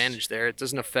competitive advantage there. It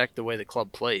doesn't affect the way the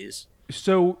club plays.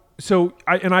 So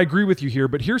I agree with you here,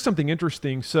 but here's something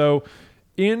interesting. So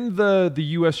in the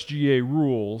USGA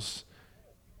rules,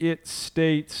 it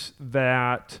states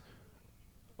that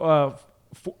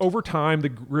over time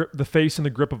the face and the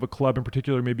grip of a club in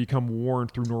particular may become worn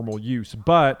through normal use,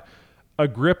 but a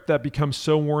grip that becomes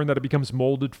so worn that it becomes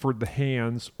molded for the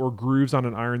hands, or grooves on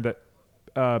an iron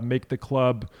that make the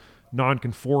club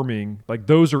non-conforming, like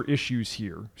those are issues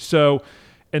here. So,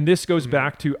 and this goes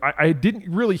back to, I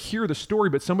didn't really hear the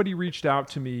story, but somebody reached out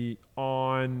to me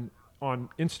on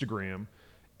Instagram.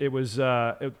 It was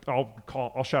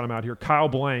I'll shout him out here, Kyle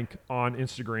Blank on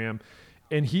Instagram.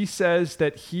 And he says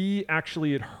that he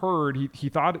actually had heard, he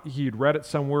thought he had read it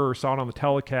somewhere or saw it on the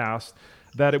telecast,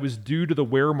 that it was due to the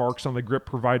wear marks on the grip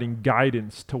providing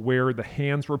guidance to where the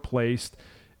hands were placed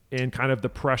and kind of the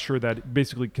pressure, that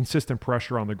basically consistent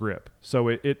pressure on the grip. So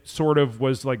it sort of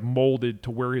was like molded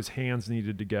to where his hands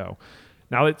needed to go.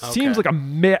 Now it seems like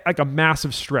a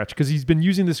massive stretch, because he's been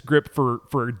using this grip for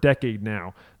a decade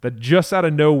now, that just out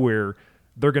of nowhere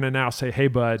they're going to now say, "Hey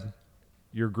bud,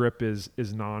 your grip is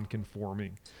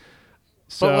non-conforming."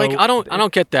 So, but like I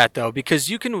don't get that though, because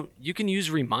you can use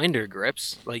reminder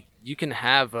grips. Like you can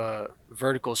have a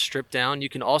vertical strip down. You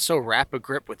can also wrap a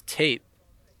grip with tape.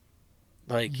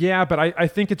 Like, Yeah, but I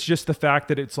think it's just the fact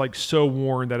that it's like so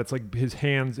worn that it's like his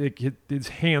hands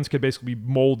could basically be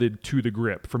molded to the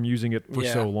grip from using it for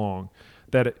so long.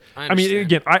 That it, I mean, understand.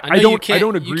 again, I know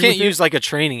don't agree. You can't with use it. like a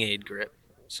training aid grip.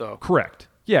 So Correct.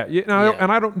 Yeah,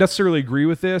 and I don't necessarily agree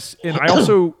with this, and I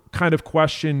also kind of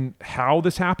question how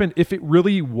this happened. If it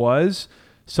really was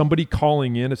somebody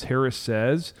calling in, as Harris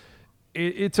says,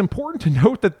 it's important to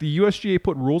note that the USGA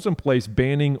put rules in place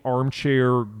banning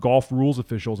armchair golf rules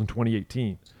officials in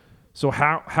 2018. So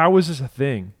how is this a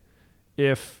thing?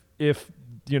 If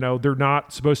they're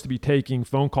not supposed to be taking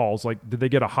phone calls, like did they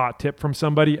get a hot tip from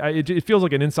somebody? It feels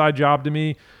like an inside job to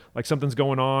me, like something's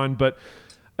going on. But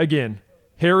again,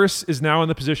 Harris is now in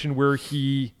the position where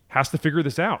he has to figure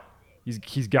this out.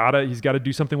 He's got to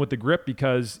do something with the grip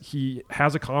because he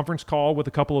has a conference call with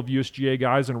a couple of USGA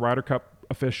guys and a Ryder Cup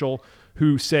official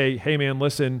who say, "Hey man,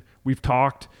 listen, we've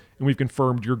talked and we've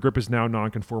confirmed your grip is now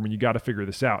non-conforming. You got to figure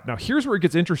this out." Now, here's where it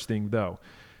gets interesting though,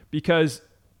 because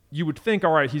you would think,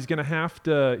 all right, he's going to have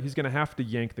to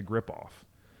yank the grip off,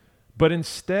 but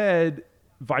instead,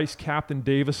 Vice Captain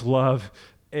Davis Love.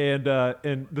 And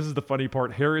this is the funny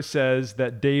part. Harris says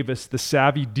that Davis, the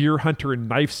savvy deer hunter and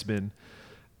knifesman,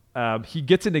 he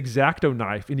gets an X-Acto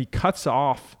knife and he cuts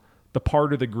off the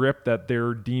part of the grip that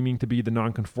they're deeming to be the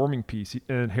non-conforming piece.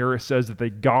 And Harris says that they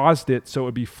gauzed it so it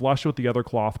would be flush with the other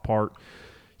cloth part.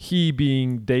 He,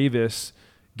 being Davis,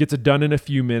 gets it done in a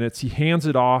few minutes. He hands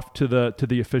it off to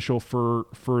the official for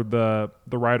the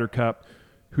Ryder Cup,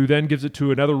 who then gives it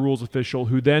to another rules official,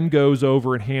 who then goes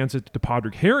over and hands it to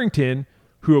Padraig Harrington,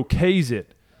 who okays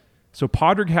it. So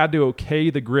Padraig had to okay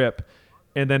the grip,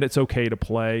 and then it's okay to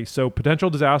play. So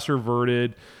potential disaster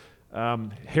averted.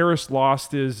 Harris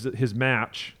lost his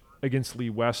match against Lee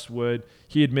Westwood.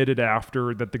 He admitted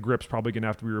after that the grip's probably going to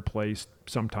have to be replaced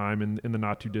sometime in the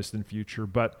not-too-distant future.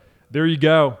 But there you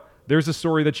go. There's a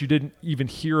story that you didn't even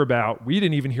hear about. We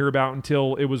didn't even hear about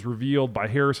until it was revealed by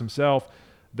Harris himself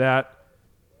that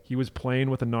he was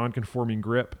playing with a non-conforming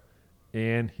grip.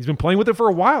 And he's been playing with it for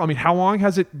a while. I mean, how long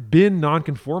has it been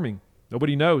non-conforming?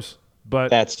 Nobody knows. But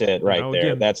that's it right there.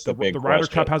 Again, that's the big The Ryder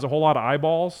question. Cup has a whole lot of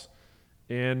eyeballs,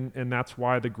 and that's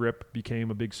why the grip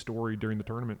became a big story during the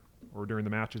tournament, or during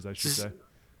the matches, I should say.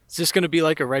 Is this going to be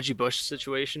like a Reggie Bush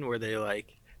situation where they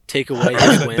like take away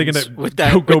his wins? They're going with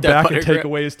to go with that back putter and take grip?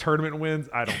 away his tournament wins?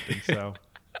 I don't think so.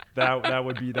 That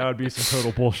would be some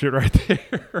total bullshit right there.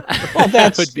 Well,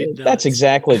 would be nuts. that's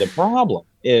exactly the problem.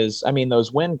 Is, I mean,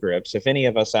 those wind grips. If any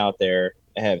of us out there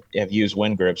have used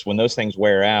wind grips, when those things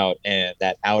wear out and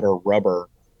that outer rubber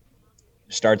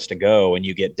starts to go, and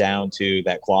you get down to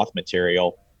that cloth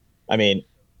material, I mean,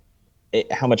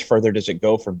 how much further does it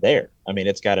go from there? I mean,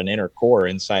 it's got an inner core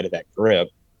inside of that grip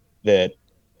that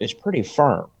is pretty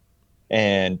firm,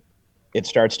 and it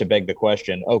starts to beg the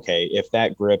question, okay, if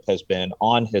that grip has been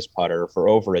on his putter for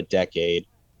over a decade,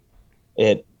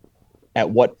 at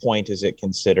what point is it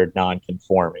considered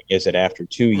non-conforming? Is it after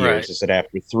 2 years? Right. Is it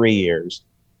after 3 years?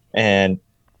 And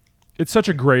it's such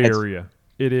a gray area.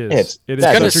 It is. It is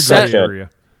that's such a gray area.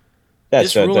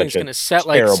 That's This ruling's going to set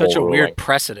like such a weird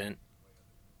precedent.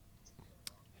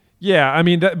 Yeah, I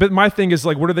mean, but my thing is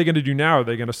like, what are they going to do now? Are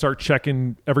they going to start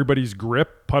checking everybody's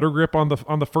putter grip on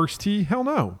the first tee? Hell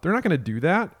no, they're not going to do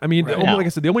that. I mean, like I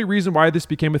said, the only reason why this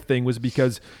became a thing was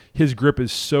because his grip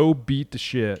is so beat to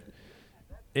shit,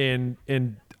 and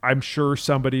I'm sure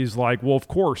somebody's like, well, of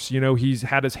course, he's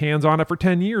had his hands on it for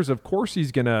 10 years. Of course,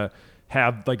 he's gonna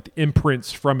have like the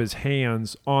imprints from his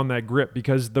hands on that grip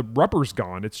because the rubber's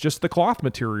gone. It's just the cloth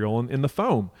material and the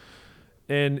foam.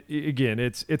 And again,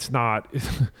 it's not.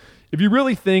 If you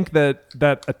really think that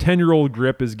a 10-year-old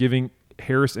grip is giving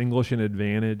Harris English an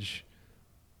advantage,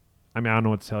 I mean, I don't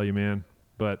know what to tell you, man.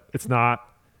 But it's not.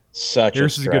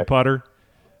 Harris is a good putter.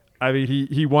 I mean,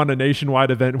 he won a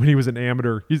nationwide event when he was an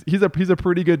amateur. He's a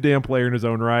pretty good damn player in his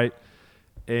own right.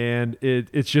 And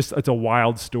it's a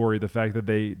wild story, the fact that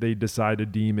they decide to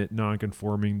deem it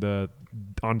non-conforming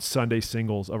on Sunday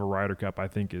singles of a Ryder Cup, I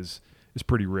think is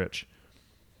pretty rich.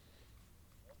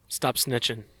 Stop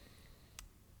snitching.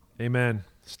 Amen.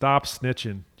 Stop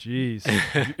snitching. Jeez.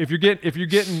 if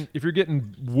you're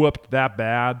getting whooped that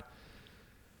bad,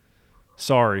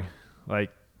 sorry. Like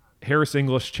Harris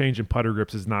English changing putter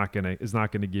grips is not gonna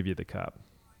give you the cup.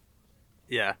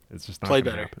 Yeah. It's just not play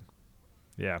gonna better. happen.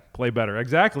 Yeah, play better.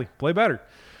 Exactly. Play better.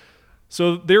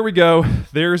 So there we go.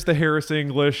 There's the Harris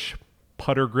English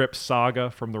putter grip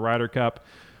saga from the Ryder Cup.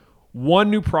 One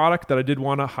new product that I did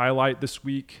want to highlight this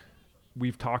week.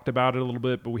 We've talked about it a little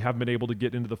bit, but we haven't been able to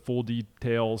get into the full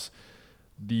details.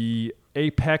 The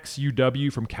Apex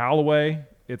UW from Callaway.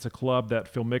 It's a club that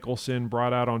Phil Mickelson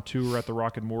brought out on tour at the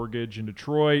Rocket Mortgage in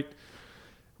Detroit.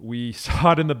 We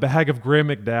saw it in the bag of Graham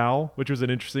McDowell, which was an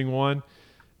interesting one.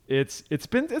 It's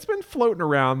been floating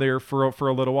around there for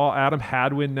a little while. Adam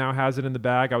Hadwin now has it in the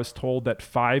bag. I was told that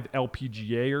 5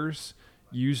 LPGAers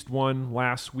used one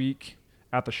last week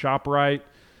at the ShopRite.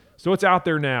 So it's out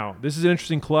there now. This is an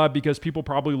interesting club because people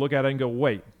probably look at it and go,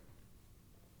 wait,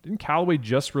 didn't Callaway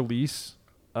just release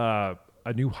a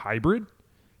new hybrid?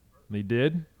 And they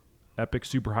did. Epic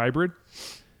Super Hybrid.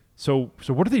 So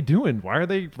what are they doing? Why are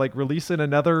they like releasing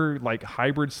another like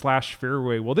hybrid /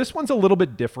 fairway? Well, this one's a little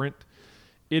bit different.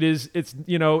 It's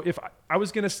you know, if I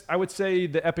would say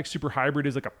the Epic Super Hybrid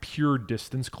is like a pure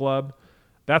distance club.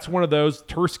 That's one of those.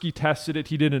 Tursky tested it.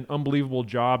 He did an unbelievable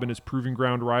job in his Proving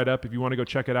Ground write-up. If you want to go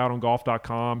check it out on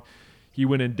golf.com, he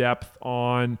went in depth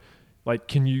on, like,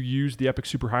 can you use the Epic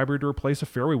Super Hybrid to replace a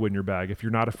fairway wood in your bag? If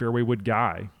you're not a fairway wood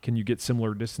guy, can you get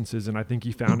similar distances? And I think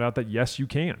he found out that, yes, you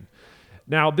can.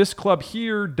 Now, this club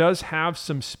here does have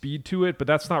some speed to it, but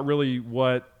that's not really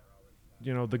what,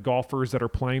 you know, the golfers that are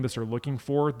playing this are looking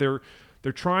for.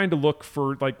 They're trying to look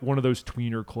for like one of those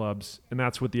tweener clubs, and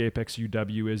that's what the Apex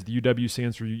UW is. The UW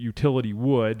stands for utility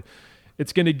wood.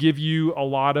 It's going to give you a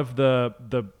lot of the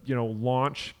you know,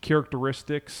 launch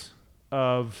characteristics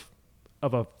of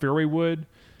a fairway wood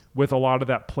with a lot of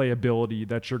that playability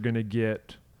that you're going to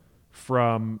get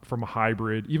from a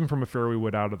hybrid, even from a fairway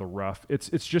wood out of the rough. It's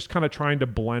just kind of trying to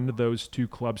blend those two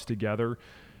clubs together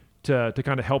to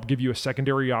kind of help give you a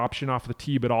secondary option off the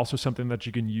tee, but also something that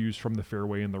you can use from the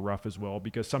fairway in the rough as well,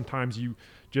 because sometimes you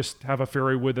just have a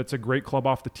fairway wood that's a great club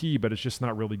off the tee, but it's just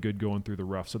not really good going through the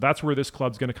rough. So that's where this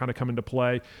club's going to kind of come into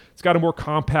play. It's got a more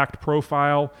compact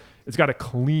profile. It's got a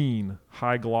clean,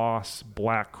 high gloss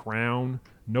black crown.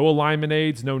 No alignment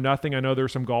aids, no nothing. I know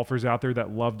there's some golfers out there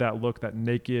that love that look, that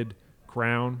naked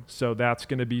crown. So that's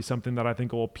going to be something that I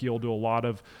think will appeal to a lot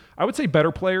of, I would say,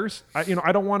 better players. I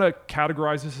don't want to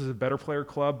categorize this as a better player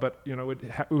club, but you know, it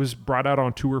was brought out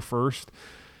on tour first,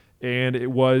 and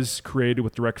it was created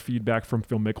with direct feedback from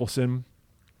Phil Mickelson.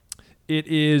 It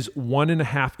is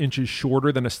 1.5 inches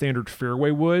shorter than a standard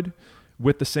fairway wood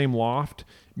with the same loft,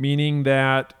 meaning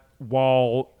that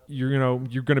while you're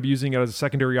going to be using it as a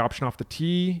secondary option off the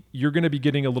tee, you're going to be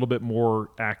getting a little bit more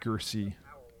accuracy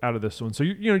out of this one. So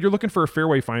you're looking for a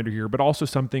fairway finder here, but also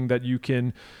something that you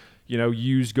can, you know,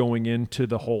 use going into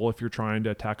the hole if you're trying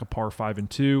to attack a par 5 and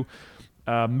 2.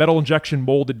 Metal injection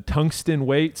molded tungsten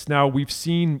weights. Now we've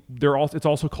seen it's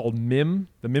also called MIM.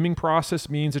 The mimming process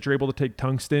means that you're able to take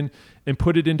tungsten and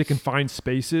put it into confined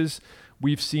spaces.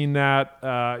 We've seen that,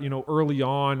 early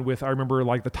on with, I remember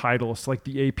like the Titleist, like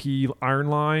the AP iron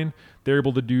line, they're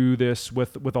able to do this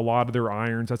with a lot of their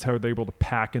irons. That's how they're able to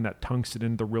pack in that tungsten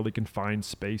into really confined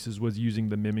spaces, was using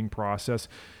the mimming process.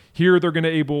 Here they're going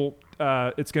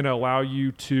to it's going to allow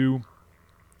you to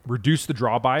reduce the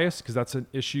draw bias, because that's an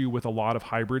issue with a lot of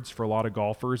hybrids for a lot of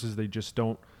golfers, is they just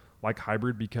don't like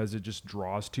hybrid because it just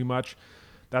draws too much.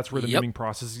 That's where the mimming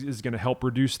process is going to help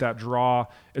reduce that draw.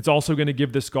 It's also going to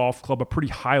give this golf club a pretty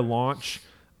high launch,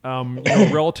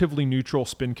 relatively neutral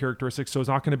spin characteristics. So it's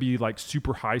not going to be like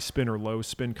super high spin or low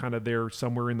spin, kind of there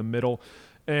somewhere in the middle.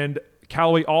 And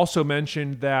Callaway also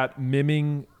mentioned that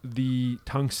mimming the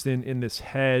tungsten in this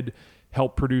head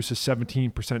helped produce a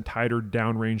 17% tighter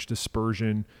downrange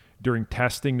dispersion during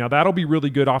testing. Now that'll be really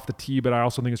good off the tee, but I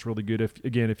also think it's really good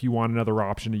if you want another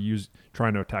option to use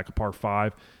trying to attack a par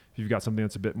 5. If you've got something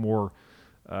that's a bit more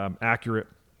accurate,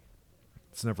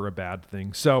 it's never a bad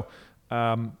thing. So,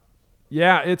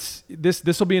 this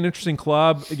will be an interesting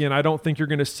club. Again, I don't think you're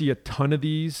going to see a ton of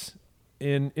these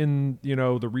in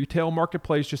the retail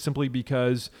marketplace, just simply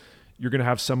because you're going to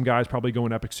have some guys probably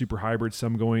going Epic Super Hybrid,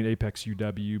 some going Apex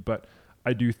UW, but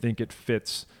I do think it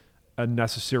fits a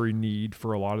necessary need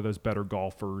for a lot of those better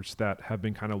golfers that have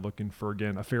been kind of looking for,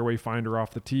 again, a fairway finder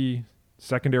off the tee,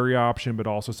 secondary option, but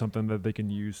also something that they can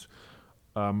use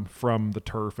from the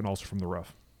turf and also from the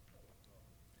rough.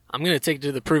 I'm going to take it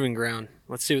to the Proving Ground.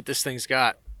 Let's see what this thing's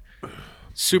got.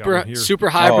 Super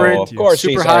hybrid. Oh, of course,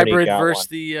 super hybrid versus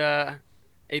the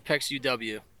Apex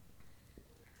UW.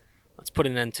 Let's put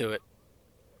an end to it.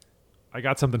 I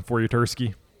got something for you,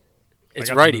 Tursky.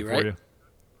 It's righty, right?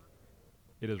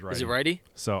 It is righty. Is it righty?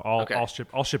 So I'll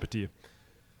ship it to you.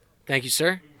 Thank you,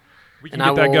 sir. We can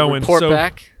get that going. Report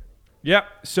back. Yeah.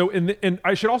 So and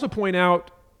I should also point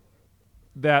out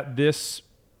that this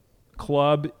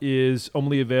club is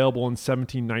only available in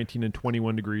 17, 19, and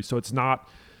 21 degrees. So it's not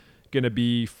going to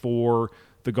be for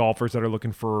the golfers that are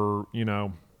looking for,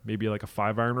 maybe like a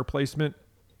 5-iron replacement.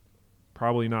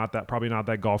 Probably not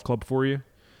that golf club for you.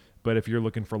 But if you're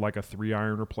looking for like a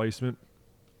 3-iron replacement,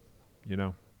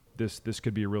 this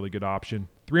could be a really good option.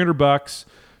 $300.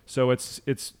 So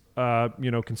it's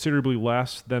considerably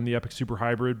less than the Epic Super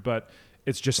Hybrid, but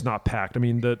it's just not packed. I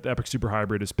mean, the Epic Super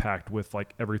Hybrid is packed with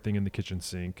like everything in the kitchen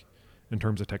sink in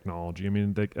terms of technology. I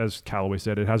mean, as Callaway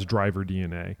said, it has driver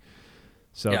DNA.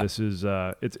 So this is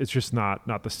it's just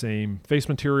not the same face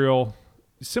material,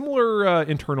 similar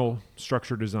internal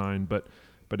structure design, but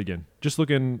again, just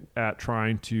looking at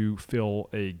trying to fill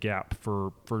a gap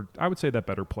for I would say that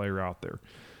better player out there.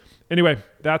 Anyway,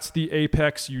 that's the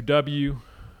Apex UW.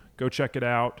 Go check it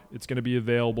out. It's going to be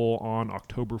available on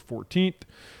October 14th,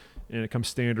 and it comes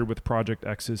standard with Project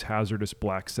X's Hazardous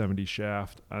Black 70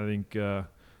 shaft. I think we're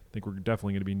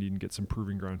definitely going to be needing to get some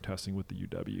proving ground testing with the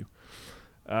UW.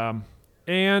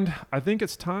 And I think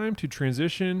it's time to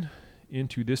transition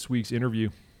into this week's interview.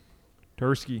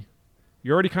 Tursky,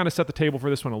 you already kind of set the table for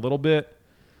this one a little bit,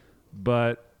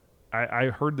 but I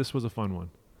heard this was a fun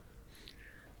one.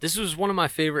 This was one of my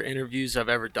favorite interviews I've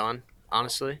ever done,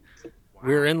 honestly.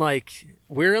 We're in like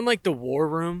the war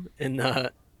room in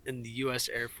the U.S.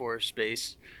 Air Force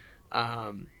Base,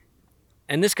 and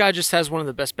this guy just has one of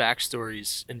the best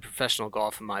backstories in professional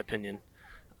golf, in my opinion.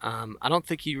 I don't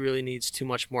think he really needs too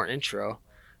much more intro.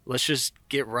 Let's just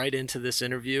get right into this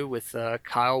interview with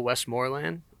Kyle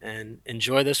Westmoreland and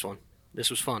enjoy this one. This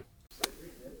was fun.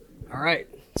 All right,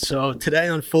 so today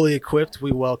on Fully Equipped,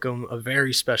 we welcome a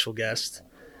very special guest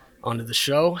onto the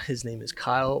show. His name is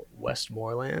Kyle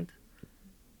Westmoreland.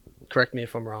 Correct me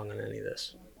if I'm wrong on any of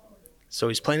this. So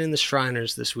he's playing in the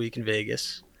Shriners this week in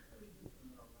Vegas,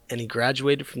 and he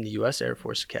graduated from the U.S. Air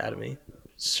Force Academy,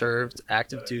 served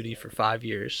active duty for 5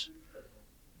 years.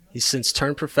 He's since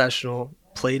turned professional,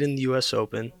 played in the U.S.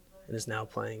 Open, and is now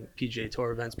playing PGA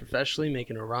Tour events professionally,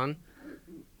 making a run.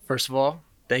 First of all,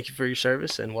 thank you for your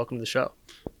service, and welcome to the show.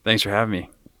 Thanks for having me.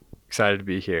 Excited to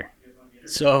be here.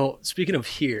 So, speaking of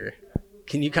here,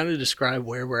 can you kind of describe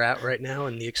where we're at right now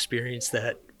and the experience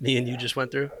that me and you just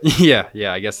went through? Yeah.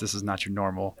 I guess this is not your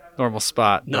normal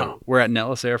spot. No. We're at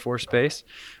Nellis Air Force Base.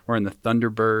 We're in the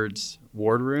Thunderbirds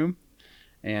ward room.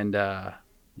 And,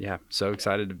 so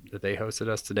excited that they hosted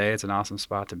us today. It's an awesome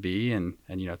spot to be. And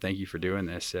thank you for doing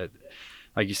this.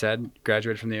 Like you said,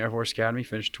 graduated from the Air Force Academy,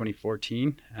 finished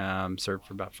 2014, served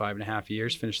for about 5.5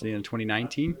 years, finished the end of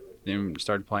 2019, then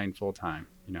started playing full time.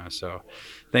 So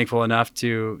thankful enough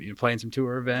to play in some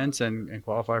tour events and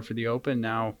qualify for the Open.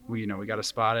 Now we got a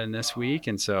spot in this week,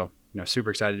 and so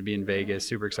super excited to be in Vegas,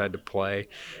 super excited to play,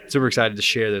 super excited to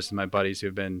share this with my buddies who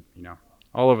have been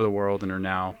all over the world and are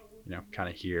now kind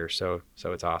of here. So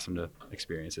it's awesome to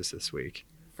experience this week.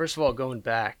 First of all, going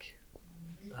back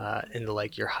into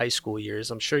like your high school years,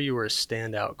 I'm sure you were a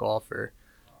standout golfer.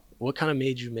 What kind of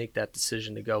made you make that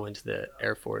decision to go into the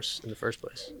Air Force in the first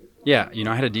place? Yeah,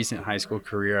 I had a decent high school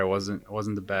career. I wasn't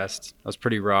the best. I was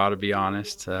pretty raw, to be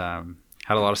honest. Had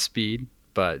a lot of speed,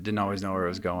 but didn't always know where I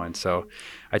was going. So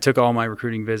I took all my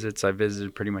recruiting visits. I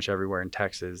visited pretty much everywhere in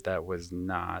Texas that was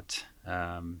not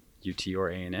UT or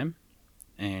A&M,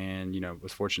 and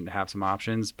was fortunate to have some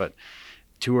options. But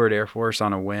toured Air Force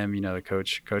on a whim. The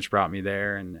coach brought me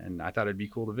there, and I thought it'd be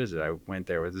cool to visit. I went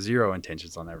there with zero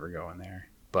intentions on ever going there.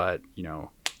 But,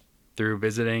 through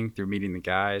visiting, through meeting the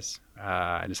guys,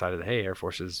 I decided that, hey, Air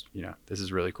Force is, this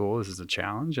is really cool. This is a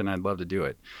challenge, and I'd love to do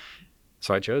it.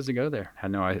 So I chose to go there.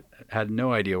 Had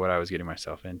no idea what I was getting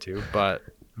myself into, but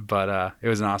it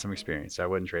was an awesome experience. I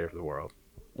wouldn't trade it for the world.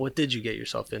 What did you get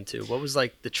yourself into? What was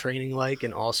like the training like,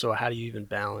 and also how do you even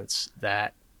balance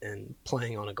that and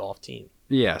playing on a golf team?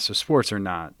 Yeah, so sports are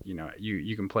not,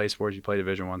 you can play sports, you play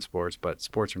Division I sports, but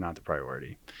sports are not the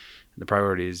priority. The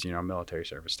priority is, military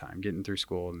service time, getting through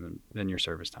school, and then your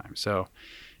service time. So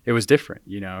it was different,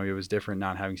 it was different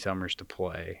not having summers to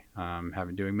play,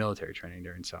 doing military training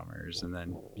during summers. And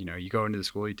then, you go into the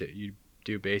school, you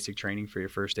do basic training for your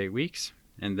first 8 weeks,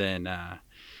 and then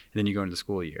you go into the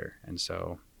school year. And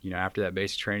so, after that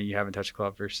basic training, you haven't touched a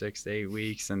club for 6 to 8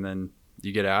 weeks, and then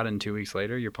you get out, and 2 weeks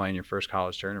later, you're playing your first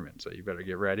college tournament. So you better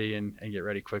get ready and get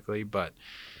ready quickly. But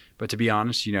to be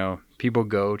honest, people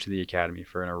go to the academy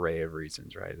for an array of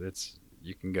reasons, right?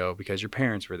 You can go because your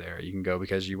parents were there. You can go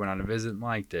because you went on a visit and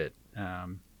liked it.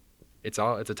 It's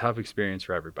a tough experience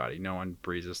for everybody. No one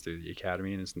breezes through the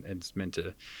academy, and it's meant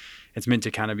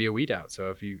to kind of be a weed out.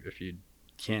 So if you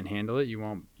can't handle it, you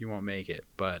won't make it.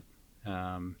 But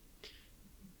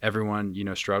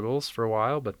everyone struggles for a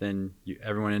while, but then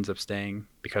everyone ends up staying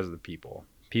because of the people.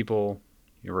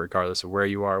 Regardless of where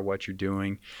you are, what you're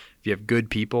doing, if you have good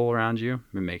people around you,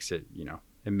 it makes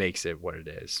it what it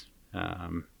is.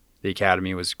 The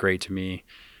academy was great to me.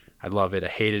 I love it. I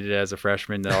hated it as a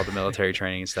freshman, all the military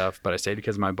training and stuff, but I stayed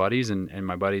because of my buddies, and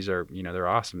my buddies are, they're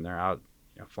awesome. They're out,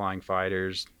 flying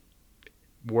fighters,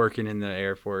 working in the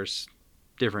Air Force,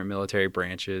 different military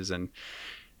branches, and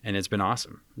it's been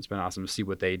awesome. It's been awesome to see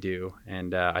what they do.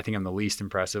 And I think I'm the least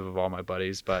impressive of all my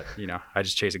buddies, but I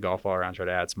just chase a golf ball around, try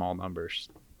to add small numbers.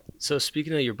 So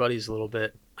speaking of your buddies a little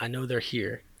bit, I know they're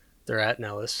here. They're at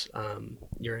Nellis.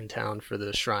 You're in town for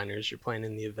the Shriners. You're playing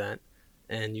in the event,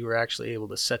 and you were actually able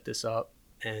to set this up.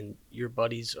 And your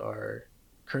buddies are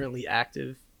currently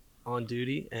active on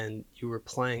duty, and you were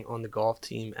playing on the golf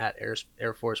team at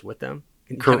Air Force with them.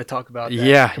 Can you kind of talk about that?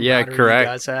 Yeah, correct. You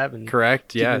guys have and correct.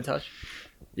 keep Yeah. in touch?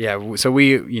 Yeah. So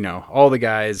we, all the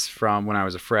guys from when I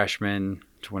was a freshman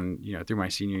to when, through my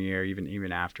senior year,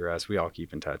 even after us, we all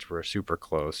keep in touch. We're super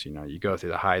close. You go through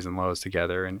the highs and lows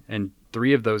together, and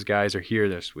 3 of those guys are here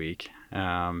this week.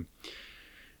 One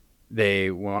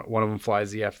of them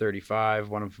flies the F-35,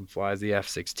 one of them flies the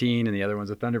F-16, and the other one's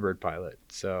a Thunderbird pilot.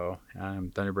 So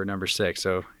Thunderbird number 6.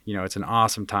 So, it's an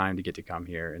awesome time to get to come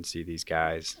here and see these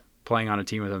guys. Playing on a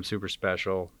team with them, super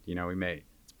special. We made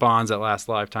bonds that last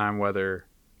a lifetime, whether,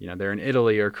 they're in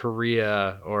Italy or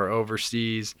Korea or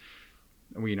overseas.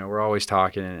 We're always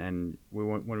talking, and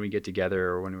when we get together,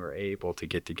 or when we're able to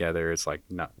get together, it's like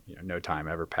no time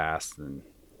ever passed, and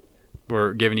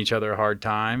we're giving each other a hard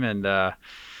time and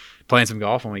playing some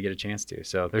golf when we get a chance to.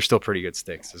 So they're still pretty good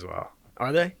sticks as well.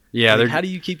 Are they? Yeah. How do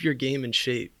you keep your game in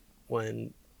shape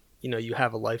when you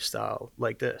have a lifestyle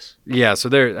like this? Yeah, so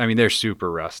they're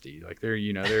super rusty. Like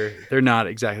they're not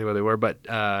exactly what they were, but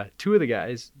 2 of the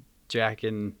guys, Jack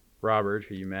and Robert,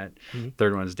 who you met,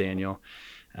 third one's Daniel.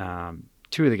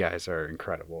 2 of the guys are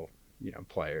incredible,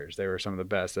 players. They were some of the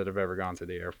best that have ever gone through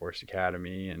the Air Force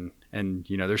Academy, and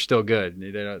they're still good.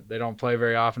 They don't play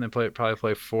very often. They probably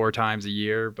play 4 times a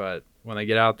year, but when they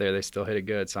get out there, they still hit it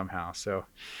good somehow. So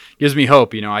it gives me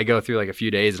hope. I go through like a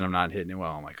few days and I'm not hitting it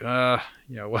well. I'm like,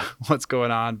 what's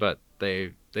going on? But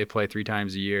they play 3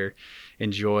 times a year,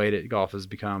 enjoy it. Golf has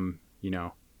become,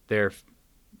 they're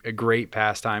a great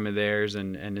pastime of theirs,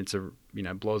 and it's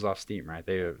blows off steam, right?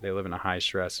 They live in a high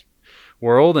stress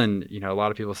world, and a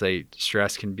lot of people say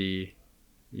stress can be,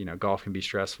 golf can be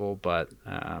stressful, but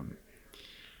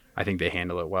I think they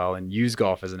handle it well and use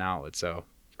golf as an outlet. So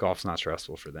golf's not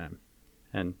stressful for them,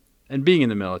 and being in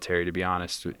the military, to be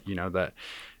honest, that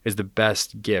is the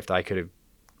best gift I could have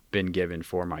been given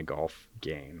for my golf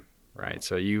game, right?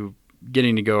 So you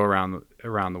getting to go around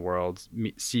the world,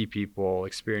 see people,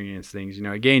 experience things,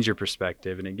 it gains your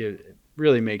perspective, and it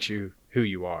really makes you who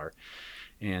you are.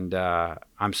 And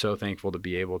I'm so thankful to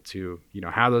be able to,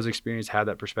 have those experiences, have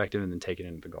that perspective, and then take it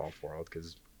into the golf world,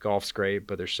 because golf's great,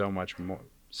 but there's so much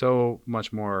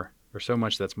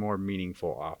that's more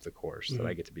meaningful off the course that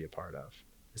I get to be a part of,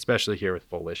 especially here with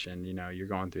Volition. You're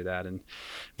going through that, and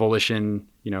Volition,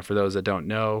 for those that don't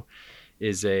know,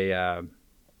 is a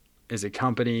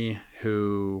company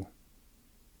who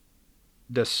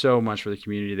does so much for the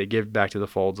community. They give back to the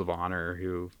Folds of Honor,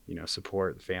 who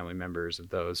support the family members of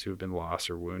those who have been lost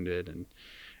or wounded, and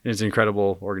it's an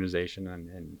incredible organization,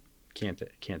 and can't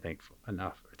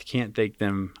thank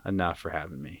them enough for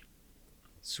having me.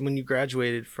 So when you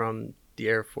graduated from the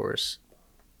Air Force,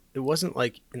 it wasn't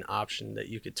like an option that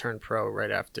you could turn pro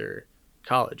right after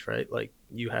college, right? Like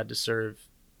you had to serve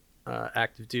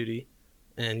active duty,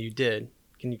 and you did.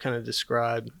 Can you kind of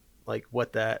describe like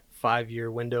what that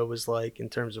 5-year window was like in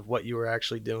terms of what you were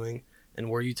actually doing, and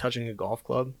were you touching a golf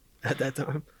club at that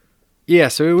time? Yeah,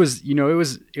 so it was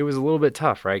a little bit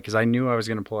tough, right? Because I knew I was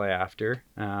going to play after.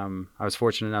 I was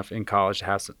fortunate enough in college to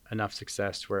have enough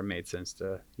success to where it made sense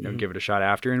to give it a shot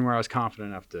after, and where I was confident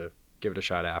enough to give it a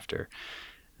shot after.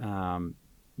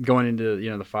 Going into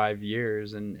the 5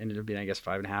 years, and ended up being, I guess,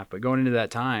 5.5. But going into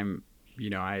that time,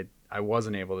 I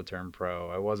wasn't able to turn pro.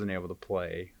 I wasn't able to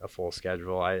play a full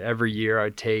schedule. Every year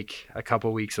I'd take a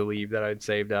couple weeks of leave that I'd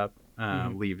saved up.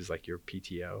 Leave is like your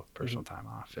PTO, personal time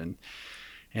off,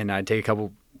 and I'd take a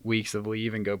couple weeks of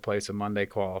leave and go play some Monday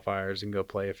qualifiers and go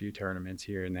play a few tournaments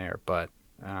here and there. But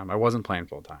I wasn't playing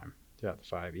full time throughout the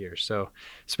 5 years. So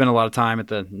spent a lot of time at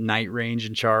the night range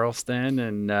in Charleston,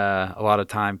 and a lot of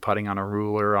time putting on a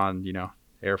ruler on,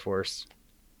 Air Force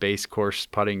base course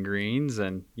putting greens.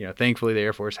 And, thankfully the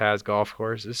Air Force has golf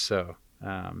courses. So,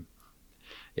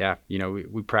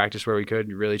 we practiced where we could.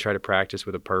 You really try to practice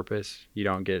with a purpose. You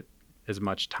don't get as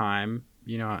much time,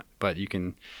 but you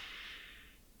can,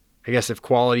 I guess if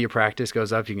quality of practice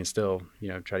goes up, you can still,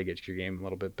 try to get your game a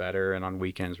little bit better. And on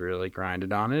weekends, we really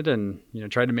grinded on it and,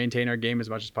 tried to maintain our game as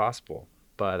much as possible.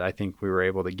 But I think we were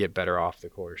able to get better off the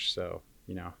course. So,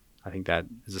 I think that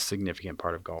is a significant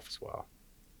part of golf as well.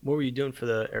 What were you doing for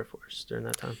the Air Force during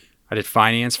that time? I did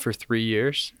finance for 3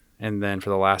 years. And then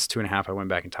for the last 2.5, I went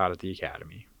back and taught at the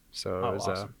academy. So it was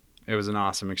awesome. an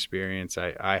awesome experience.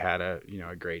 I had a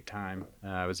great time.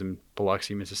 I was in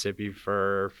Biloxi, Mississippi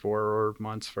for 4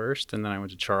 months first, and then I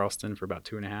went to Charleston for about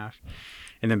 2.5,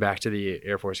 and then back to the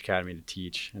Air Force Academy to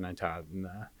teach. And I taught in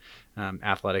the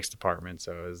athletics department.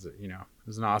 So it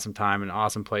was an awesome time, an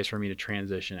awesome place for me to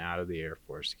transition out of the Air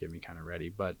Force to get me kind of ready.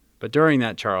 But during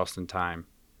that Charleston time,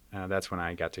 that's when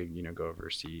I got to go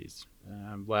overseas.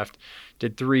 Left,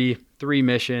 did three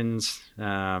missions.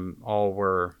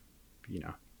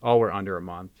 All were under a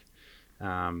month.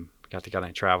 Got to kind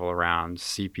of travel around,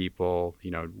 see people,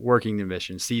 working the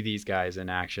mission, see these guys in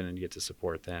action, and get to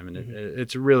support them. And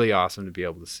it's really awesome to be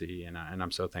able to see. And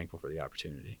I'm so thankful for the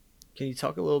opportunity. Can you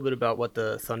talk a little bit about what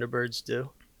the Thunderbirds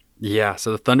do? Yeah,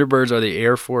 so the Thunderbirds are the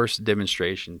Air Force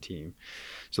demonstration team.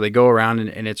 So they go around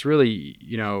and it's really,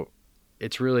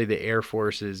 the Air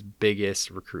Force's biggest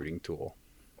recruiting tool.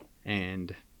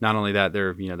 And not only that,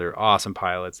 they're awesome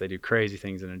pilots. They do crazy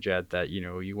things in a jet that,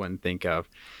 you wouldn't think of.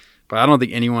 But I don't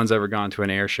think anyone's ever gone to an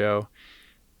air show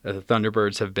that the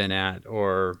Thunderbirds have been at,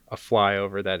 or a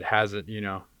flyover that hasn't,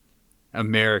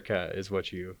 America is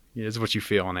what you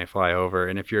feel when they fly over.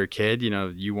 And if you're a kid,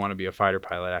 you want to be a fighter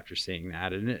pilot after seeing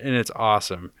that. And it's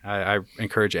awesome. I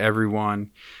encourage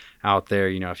everyone out there,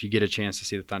 if you get a chance to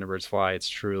see the Thunderbirds fly, it's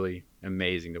truly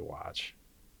amazing to watch.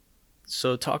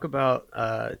 So talk about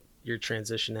your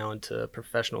transition now into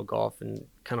professional golf and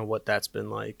kind of what that's been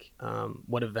like.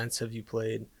 What events have you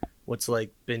played? What's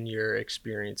been your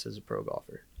experience as a pro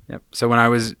golfer? Yep. So when I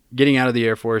was getting out of the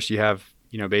Air Force, you have,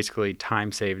 basically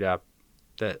time saved up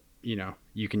that,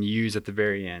 you can use at the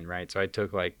very end, right? So I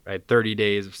had 30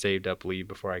 days of saved up leave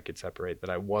before I could separate that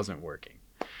I wasn't working.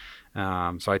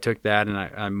 So I took that and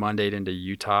I Mondayed into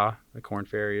Utah, the Corn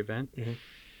Ferry event. Mm-hmm.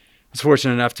 I was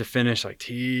fortunate enough to finish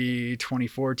T24,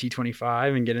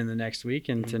 T25 and get in the next week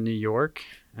into New York.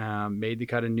 Made the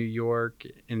cut in New York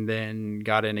and then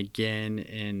got in again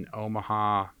in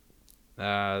Omaha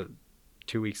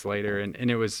 2 weeks later.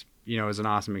 And it was, it was an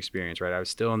awesome experience, right? I was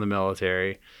still in the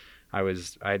military. I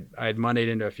had Mondayed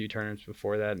into a few tournaments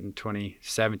before that in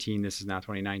 2017. This is now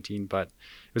 2019, but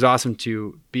it was awesome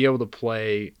to be able to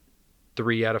play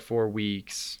 3 out of 4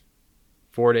 weeks,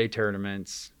 4-day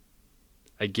tournaments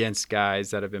against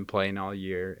guys that have been playing all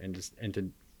year, and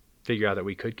to figure out that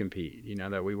we could compete,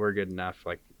 that we were good enough.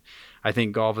 I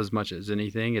think golf, as much as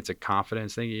anything, it's a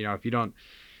confidence thing. If you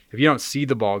don't see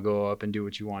the ball go up and do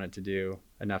what you want it to do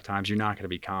enough times, you're not going to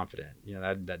be confident.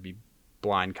 That'd be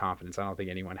blind confidence. I don't think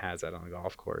anyone has that on the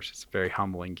golf course. It's a very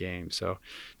humbling game. So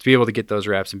to be able to get those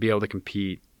reps and be able to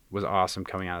compete was awesome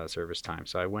coming out of the service time.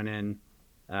 So I went in,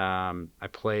 I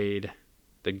played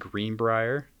the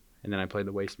Greenbrier, and then I played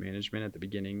the Waste Management at the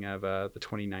beginning of the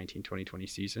 2019-2020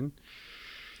 season.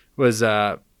 Was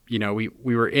we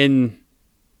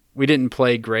didn't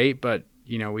play great, but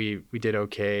we did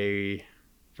okay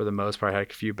for the most part.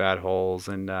 Had a few bad holes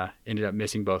and ended up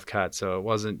missing both cuts. So it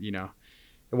wasn't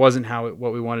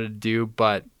what we wanted to do,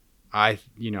 but I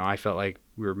felt like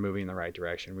we were moving in the right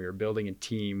direction. We were building a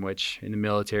team, which in the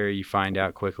military you find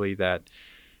out quickly that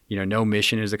no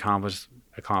mission is accomplished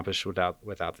without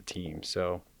the team.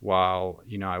 So while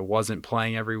I wasn't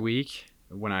playing every week,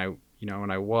 when I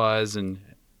was, and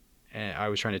I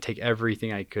was trying to take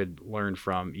everything I could learn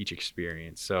from each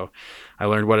experience. So I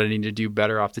learned what I needed to do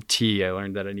better off the tee. I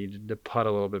learned that I needed to putt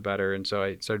a little bit better, and so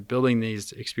I started building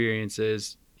these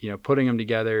experiences, putting them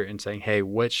together and saying, hey,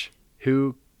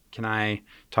 who can I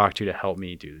talk to help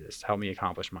me do this, help me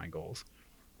accomplish my goals?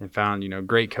 And found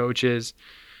great coaches.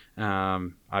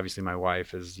 Obviously my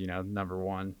wife is number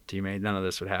one teammate. None of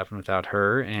this would happen without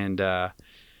her, and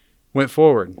went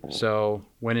forward. So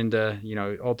went into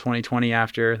all 2020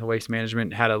 after the Waste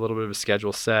Management, had a little bit of a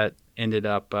schedule set, ended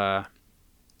up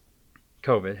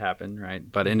COVID happened,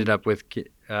 right? But ended up with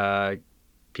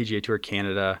PGA Tour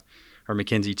Canada or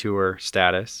McKenzie Tour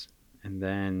status, and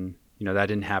then that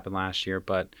didn't happen last year,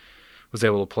 but was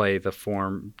able to play the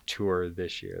Forum Tour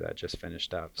this year that just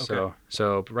finished up. Okay.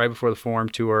 So right before the Forum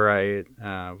Tour,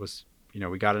 I was,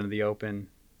 we got into the Open.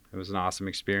 It was an awesome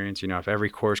experience. If every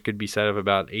course could be set up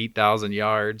about 8,000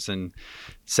 yards and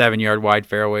 7-yard wide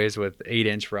fairways with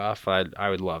 8-inch rough, I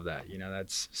would love that.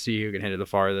 That's see who can hit it the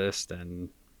farthest and,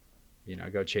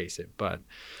 go chase it. But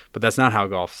that's not how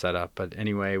golf's set up. But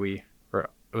anyway, it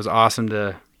was awesome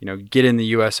to, get in the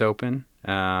U.S. Open,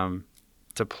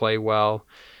 to play well.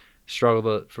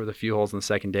 Struggled for the few holes in the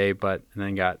second day, and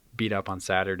then got beat up on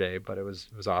Saturday. But it was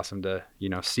awesome to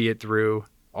see it through.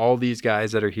 All these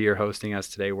guys that are here hosting us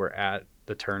today were at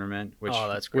the tournament,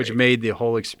 which made the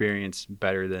whole experience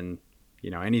better than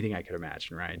anything I could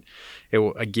imagine. Right?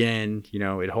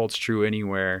 It holds true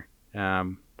anywhere.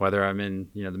 When whether I'm in,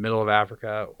 you know, the middle of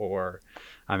Africa or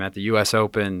I'm at the U.S.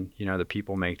 Open, you know, the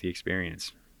people make the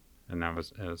experience. And it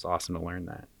was awesome to learn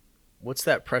that. What's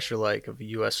that pressure like of a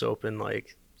U.S. Open,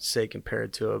 like, say,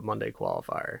 compared to a Monday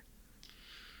qualifier?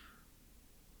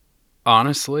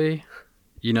 Honestly,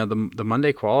 you know, the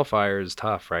Monday qualifier is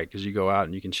tough, right? Because you go out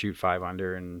and you can shoot 5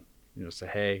 under and, you know, say,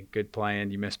 hey, good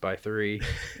playing. You missed by 3.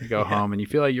 You go home and you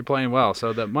feel like you're playing well.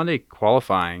 So the Monday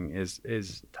qualifying is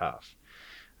tough.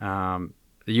 The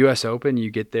U.S. Open,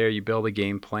 you get there, you build a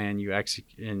game plan, you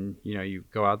execute, and, you know, you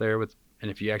go out there and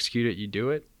if you execute it, you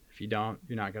do it. If you don't,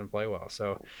 you're not going to play well.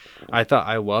 So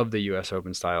I love the U.S.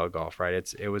 Open style of golf, right?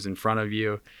 It was in front of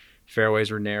you. Fairways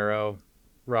were narrow.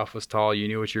 Rough was tall. You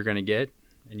knew what you were going to get,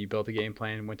 and you built a game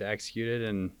plan and went to execute it,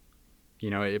 and, you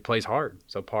know, it plays hard.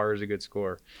 So par is a good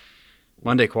score.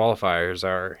 Monday qualifiers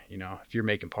are, you know, if you're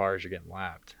making pars, you're getting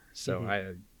lapped.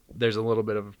 So there's a little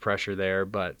bit of a pressure there,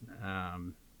 but,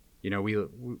 you know,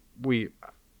 we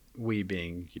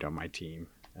being, you know, my team,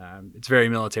 it's very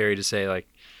military to say, like,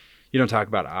 you don't talk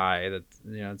about that,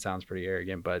 you know, it sounds pretty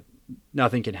arrogant, but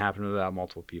nothing can happen without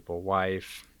multiple people.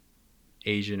 Wife,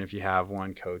 Asian, if you have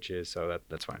one, coaches. So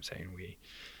that's why I'm saying we.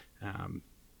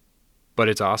 But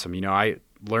it's awesome. You know, I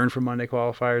learned from Monday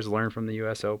qualifiers, learned from the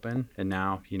U.S. Open, and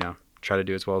now, you know, try to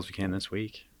do as well as we can this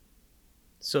week.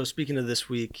 So speaking of this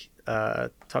week,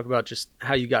 talk about just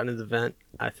how you got into the event.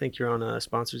 I think you're on a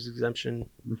sponsors exemption.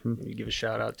 You give a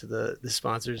shout out to the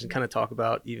sponsors and kind of talk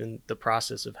about even the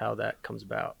process of how that comes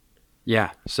about.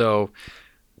 Yeah. So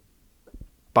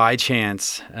by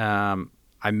chance,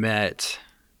 I met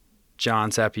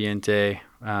John Sapiente,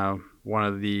 one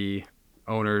of the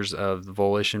owners of the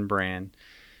Volition brand,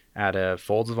 at a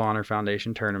Folds of Honor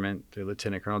Foundation tournament through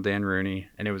Lieutenant Colonel Dan Rooney,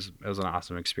 and it was an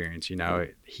awesome experience. You know,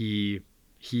 he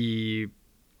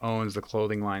owns the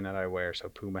clothing line that I wear, so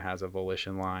Puma has a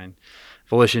Volition line.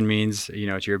 Volition means, you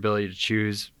know, it's your ability to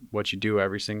choose what you do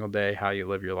every single day, how you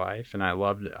live your life, and I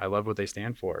love what they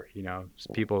stand for. You know,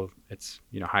 it's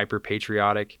you know, hyper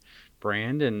patriotic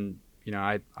brand, and you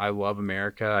know, I love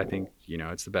America. I think, you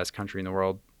know, it's the best country in the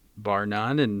world, bar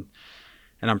none.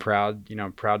 And I'm proud, you know,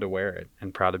 I'm proud to wear it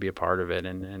and proud to be a part of it.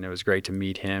 And it was great to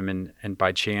meet him. And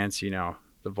by chance, you know,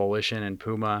 the Volition and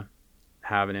Puma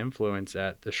have an influence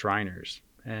at the Shriners.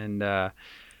 And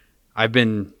I've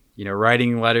been, you know,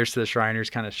 writing letters to the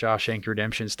Shriners, kind of Shawshank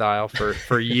Redemption style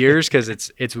for years, because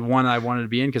it's one I wanted to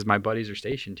be in because my buddies are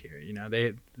stationed here. You know,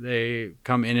 they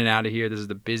come in and out of here. This is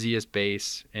the busiest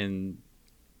base in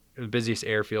the busiest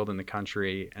airfield in the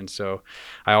country, and so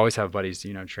I always have buddies,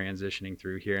 you know, transitioning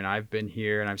through here. And I've been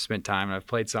here and I've spent time and I've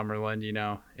played Summerlin, you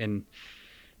know, in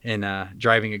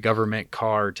driving a government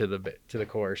car to the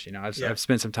course. You know, I've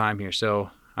spent some time here,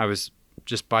 so I was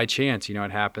just by chance, you know,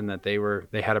 it happened that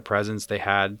they had a presence, they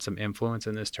had some influence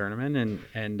in this tournament,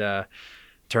 and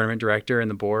tournament director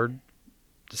and the board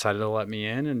decided to let me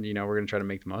in, and you know, we're gonna try to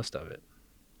make the most of it.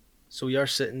 So we are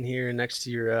sitting here next to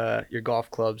your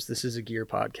golf clubs. This is a gear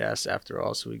podcast after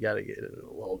all, so we got to get in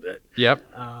a little bit. Yep.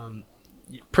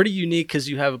 Pretty unique because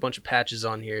you have a bunch of patches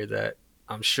on here that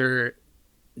I'm sure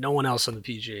no one else on the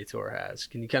PGA Tour has.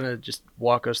 Can you kind of just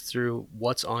walk us through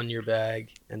what's on your bag,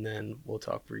 and then we'll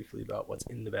talk briefly about what's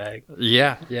in the bag?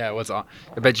 Yeah. What's on?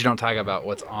 I bet you don't talk about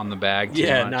what's on the bag too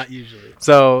much. Not usually.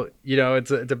 So, you know,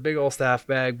 it's a big old staff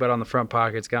bag, but on the front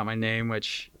pocket it's got my name,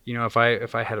 which, you know, if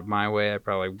I had it my way, I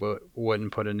probably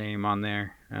wouldn't put a name on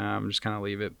there. Just kind of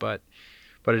leave it, but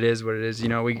it is what it is. You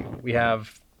know, we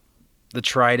have the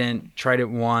Trident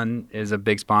 1 is a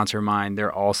big sponsor of mine.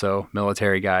 They're also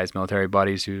military guys, military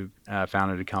buddies who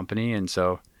founded a company, and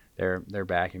so they're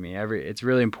backing me. It's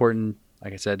really important,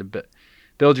 like I said, to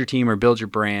build your team or build your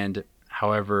brand.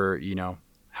 However, you know,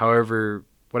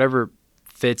 whatever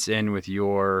fits in with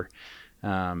your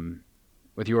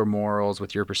morals,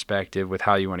 with your perspective, with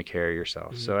how you want to carry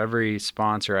yourself. Mm-hmm. So every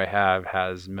sponsor I have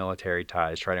has military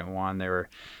ties. Trident 1, they were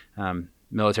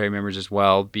military members as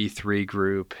well. B3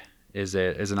 Group is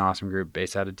an awesome group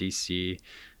based out of DC.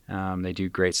 They do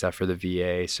great stuff for the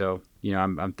VA. So, you know,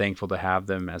 I'm thankful to have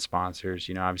them as sponsors.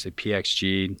 You know, obviously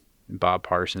PXG and Bob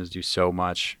Parsons do so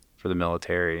much for the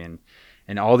military,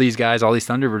 and all these guys, all these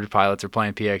Thunderbird pilots are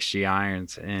playing PXG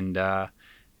irons, and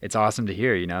it's awesome to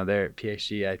hear. You know, their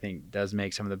PXG, I think, does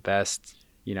make some of the best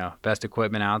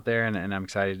equipment out there, and I'm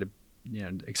excited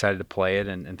to play it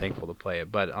and thankful to play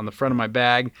it. But on the front of my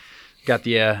bag, got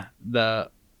the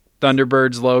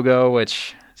Thunderbirds logo,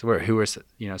 which is who was,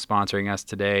 you know, sponsoring us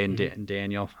today, and mm-hmm.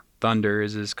 Daniel Thunder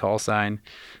is his call sign,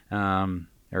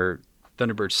 or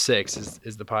Thunderbird 6 is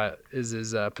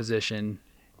his position.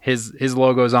 His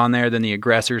logo's on there. Then the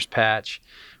Aggressors patch,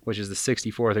 which is the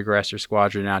 64th Aggressor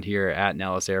Squadron out here at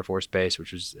Nellis Air Force Base,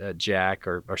 which was Jack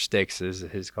or Sticks is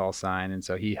his call sign, and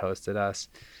so he hosted us.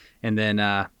 And then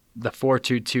the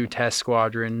 422 Test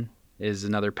Squadron is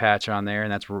another patch on there,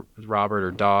 and that's Robert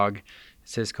or Dog.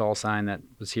 It's his call sign that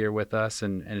was here with us,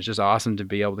 and it's just awesome to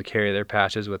be able to carry their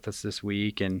patches with us this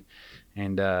week, and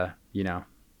you know,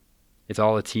 it's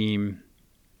all a team.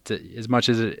 As much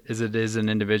as it is an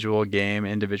individual game,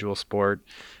 individual sport,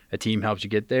 a team helps you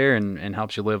get there and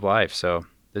helps you live life. So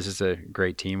this is a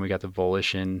great team. We got the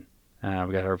Volition, we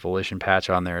got our Volition patch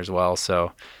on there as well.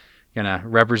 So gonna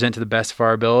represent to the best of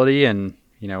our ability, and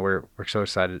you know, we're so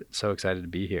excited to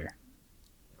be here.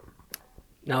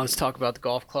 Now let's talk about the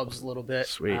golf clubs a little bit.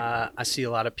 Sweet. I see a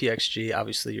lot of PXG.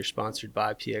 Obviously, you're sponsored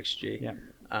by PXG.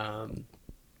 Yeah.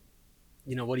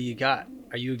 You know, what do you got?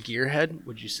 Are you a gearhead?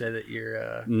 Would you say that you're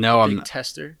a No,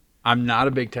 tester? I'm not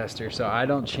a big tester, so I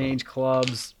don't change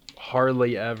clubs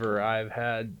hardly ever. I've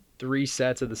had 3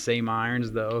 sets of the same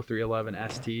irons, the 0311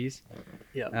 STs.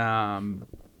 Yeah.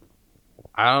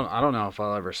 I don't know if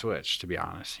I'll ever switch, to be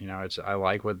honest. You know, I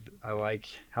like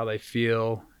how they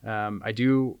feel. I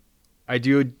do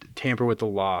tamper with the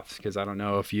lofts, because I don't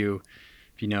know if you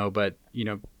know, but you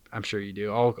know, I'm sure you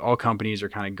do. All companies are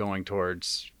kind of going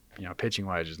towards, you know, pitching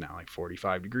wedges now like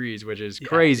 45 degrees, which is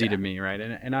crazy to me, right?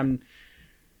 And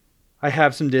I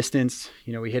have some distance.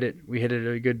 You know, we hit it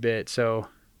a good bit, so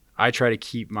I try to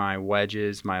keep my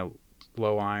wedges, my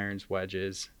low irons,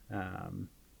 wedges,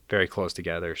 very close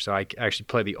together. So I actually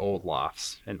play the old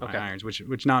lofts in my irons,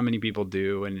 which not many people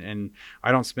do, and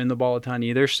I don't spin the ball a ton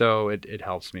either, so it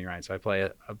helps me, right? So I play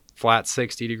a flat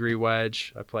 60 degree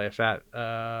wedge. I play a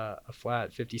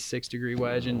flat 56 degree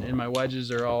wedge, and my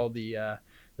wedges are all the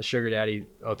Sugar Daddy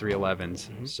 0311s.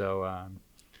 Mm-hmm. So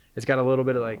it's got a little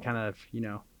bit of like kind of, you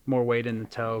know, more weight in the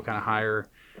toe, kind of higher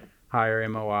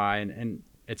MOI, and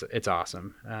it's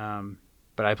awesome.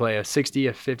 But I play a 60,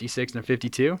 a 56, and a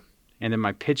 52. And then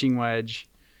my pitching wedge,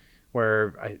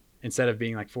 where instead of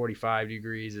being like 45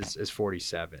 degrees, is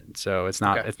 47. So it's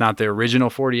not the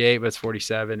original 48, but it's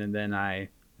 47. And then I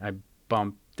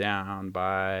bump down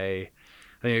by, I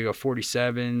think I go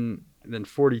 47, and then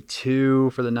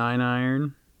 42 for the 9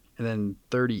 iron, and then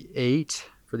 38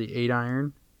 for the 8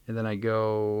 iron, and then I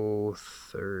go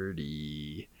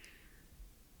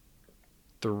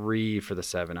 33 for the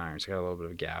 7 iron. So I got a little bit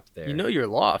of a gap there. You know your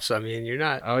lofts. I mean, you're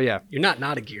not. Oh yeah. You're not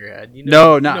a gearhead. You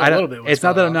know, I don't. It's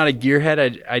not that I'm not a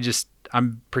gearhead.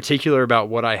 I'm particular about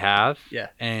what I have. Yeah.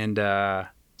 And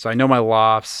so I know my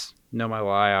lofts, know my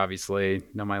lie, obviously,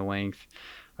 know my length.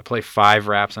 I play 5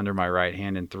 wraps under my right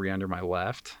hand and 3 under my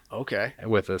left. Okay.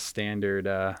 With a standard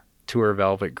Tour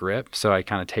Velvet grip, so I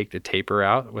kind of take the taper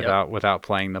out without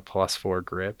playing the +4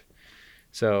 grip.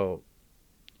 So,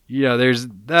 you know,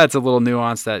 that's a little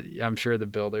nuance that I'm sure the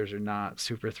builders are not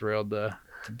super thrilled to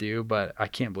do, but I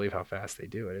can't believe how fast they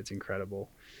do it. It's incredible.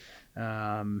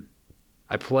 I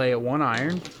play a 1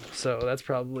 iron, so that's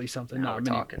probably something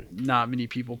not many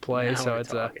people play. So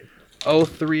it's talking. A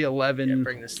 0311. Yeah,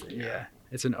 bring this thing. Yeah,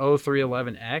 it's an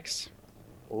 0311X.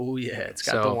 Oh yeah, it's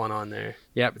got the 1 on there.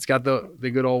 Yep, it's got the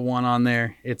good old 1 on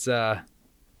there. It's I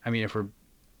mean, if we're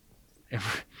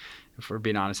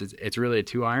being honest, it's really a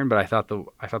 2 iron, but I thought the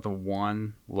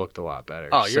 1 looked a lot better.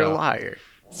 Oh, you're a liar.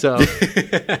 So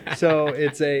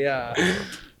it's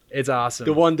it's awesome.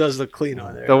 The 1 does look clean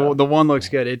on there. The 1 looks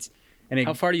good.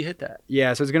 How far do you hit that?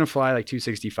 Yeah, so it's gonna fly like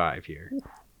 265 here.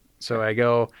 So I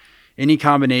go any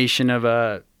combination of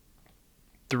a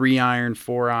 3 iron,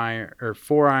 4 iron, or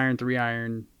 4 iron, 3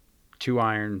 iron, 2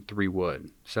 iron, 3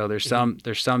 wood. So there's some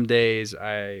days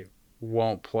I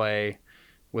won't play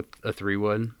with a 3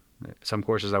 wood. Some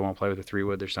courses I won't play with a 3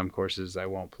 wood. There's some courses I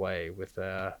won't play with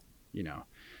a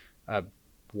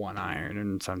 1 iron,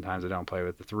 and sometimes I don't play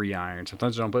with the 3 iron.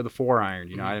 Sometimes I don't play the 4 iron.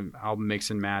 You know, I'll mix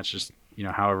and match just, you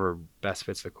know, however best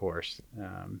fits the course.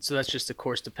 So that's just a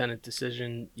course-dependent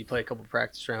decision. You play a couple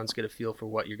practice rounds, get a feel for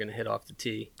what you're going to hit off the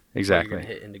tee. Exactly. You're going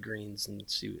to hit into greens and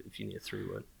see if you need a 3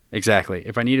 wood. Exactly.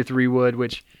 If I need a 3 wood,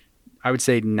 which I would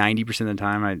say 90% of the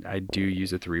time I do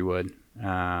use a 3 wood,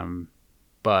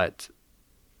 but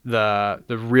the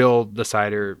real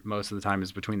decider most of the time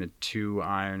is between the 2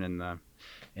 iron and the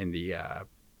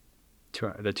 2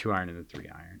 iron and the 3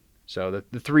 iron. So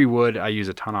the 3 wood I use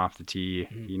a ton off the tee.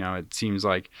 Mm-hmm. You know, it seems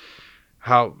like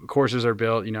how courses are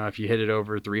built. You know, if you hit it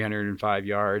over 305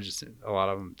 yards, a lot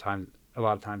of times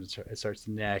it starts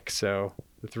to neck. So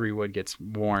the 3 wood gets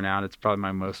worn out. It's probably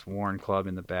my most worn club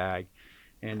in the bag,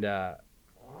 and I'm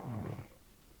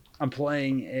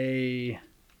playing a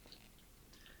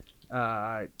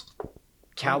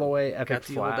Callaway Epic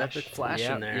Flash. Old Epic Flash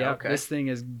in there. Yeah, okay. This thing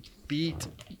is beat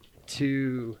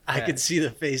too. I could see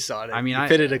the face on it. I mean, you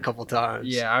fit it a couple times.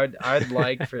 Yeah, I'd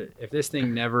like for if this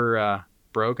thing never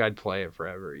broke, I'd play it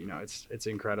forever. You know, it's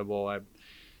incredible.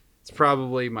 It's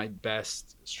probably my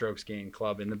best strokes gained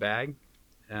club in the bag.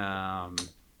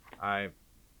 I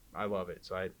love it.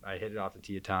 So I hit it off the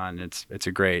tee a ton. It's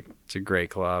a great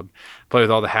club. Play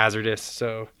with all the hazardous.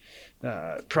 So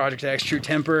Project X, True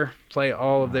Temper, play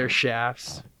all of their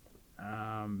shafts.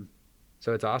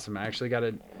 So it's awesome. I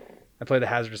play the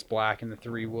hazardous black and the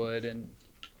 3-wood, and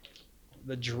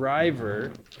the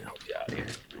driver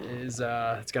is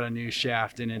it's got a new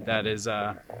shaft in it that is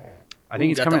I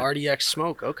think it's got coming. the RDX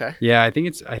smoke. Okay. Yeah, I think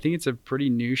it's a pretty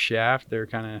new shaft. They're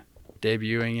kind of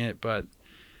debuting it, but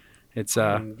it's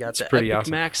You got it's the pretty Epic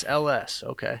awesome. Max LS.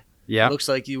 Okay. Yeah. Looks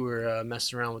like you were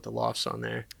messing around with the lofts on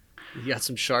there. You got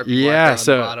some Sharpie. Yeah, marker on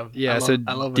so the bottom. yeah,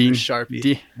 I love when Dean there's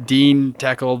Sharpie. Dean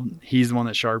Teckel, he's the one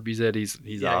that Sharpies it. He's an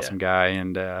Yeah, awesome guy,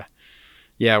 and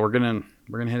yeah, we're gonna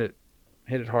hit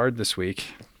it hard this week.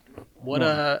 What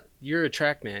you're a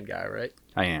TrackMan guy, right?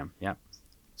 I am, yeah.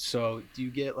 So do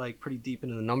you get like pretty deep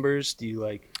into the numbers? Do you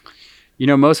like? You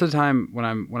know, most of the time when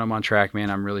I'm on TrackMan,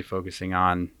 I'm really focusing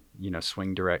on, you know,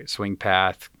 swing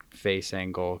path, face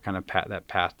angle, kind of that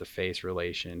path to face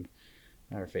relation,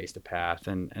 or face to path,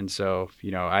 and so,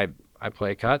 you know, I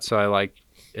play cut, so I like,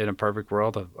 in a perfect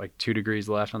world, of like 2 degrees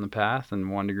left on the path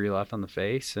and 1 degree left on the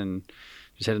face, and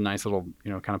just hit a nice little,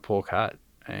 you know, kind of pull cut,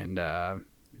 and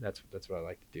that's what I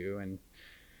like to do. And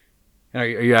are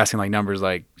you asking like numbers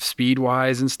like speed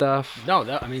wise and stuff? No,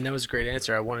 that was a great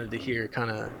answer. I wanted to hear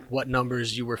kind of what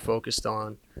numbers you were focused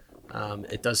on.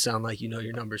 It does sound like you know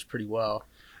your numbers pretty well.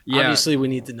 Yeah. Obviously, we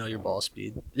need to know your ball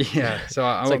speed. Yeah. So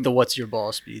It's like the "What's your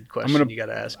ball speed?" question you got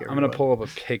to ask everybody. I'm gonna pull up a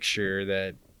picture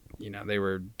that, you know, they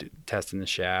were testing the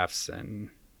shafts and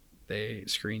they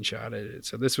screenshotted it.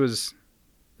 So this was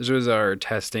our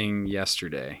testing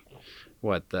yesterday.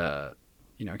 What the,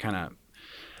 you know, kind of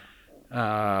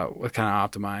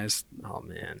optimized. Oh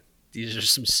man, these are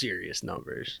some serious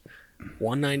numbers.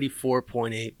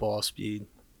 194.8 ball speed,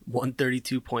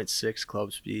 132.6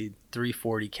 club speed,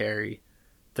 340 carry,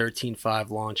 13.5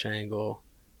 launch angle,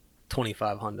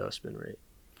 25 hundo spin rate.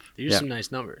 These are some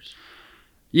nice numbers.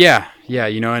 Yeah,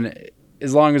 you know, and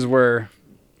as long as we're,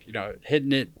 you know,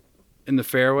 hitting it in the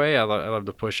fairway, I love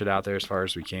to push it out there as far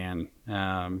as we can.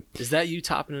 Is that you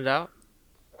topping it out?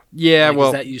 Yeah, like, well,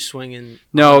 is that you swinging?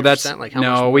 No, that's like how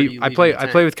no. much more do you I leave play in the I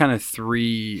tank? play with kind of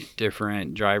 3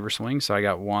 different driver swings. So I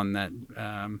got one that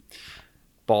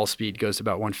ball speed goes to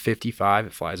about 155.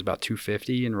 It flies about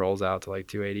 250 and rolls out to like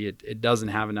 280. It doesn't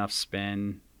have enough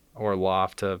spin or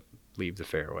loft to leave the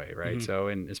fairway, right? Mm-hmm. So,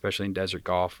 and especially in desert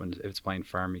golf, if it's playing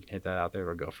firm, you can hit that out there,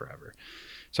 it'll go forever.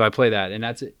 So I play that, and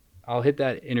that's it. I'll hit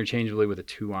that interchangeably with a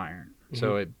 2-iron. Mm-hmm.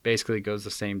 So it basically goes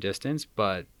the same distance,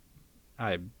 but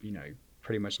I, you know,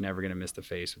 pretty much never going to miss the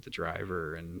face with the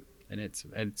driver, and it's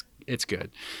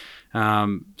good.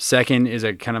 Second is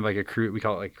a kind of like we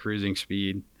call it like cruising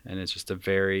speed, and it's just a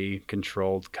very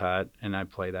controlled cut, and I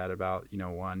play that about, you know,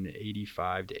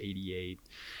 185 to 88.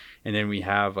 And then we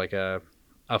have like a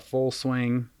full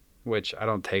swing, which I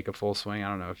don't take a full swing. I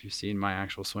don't know if you've seen my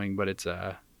actual swing, but it's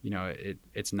you know,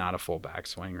 it's not a full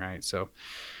backswing, right? So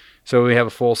we have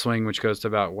a full swing which goes to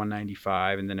about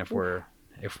 195, and then if we're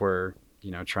you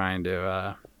know, trying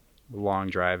to long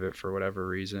drive it for whatever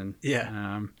reason, we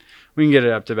can get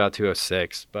it up to about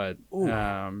 206. But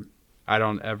I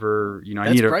don't ever, you know,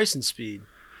 that's Bryson's speed.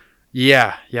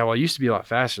 Yeah. Well, it used to be a lot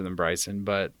faster than Bryson,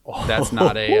 but that's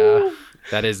not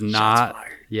that is not.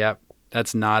 Yep,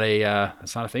 that's not a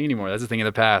thing anymore. That's a thing of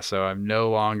the past. So I'm no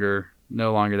longer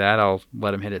that. I'll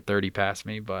let him hit it 30 past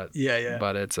me, but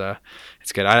but it's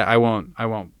good. I won't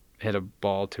hit a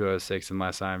ball 206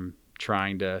 unless I'm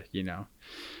trying to, you know,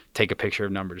 take a picture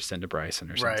of number to send to Bryson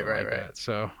or something like that.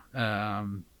 So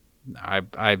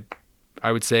I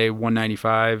would say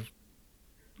 195.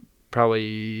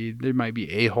 Probably there might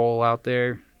be a hole out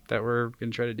there that we're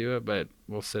gonna try to do it, but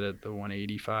we'll sit at the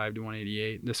 185 to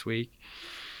 188 this week,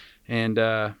 and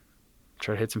try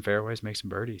to hit some fairways, make some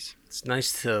birdies. It's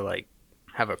nice to like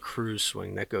have a cruise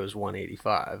swing that goes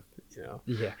 185. You know.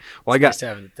 Yeah. Well, nice to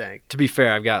have in the tank. To be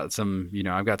fair, I've got some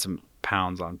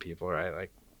pounds on people, right?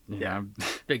 Like, you know, I'm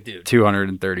big dude,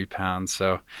 230 pounds,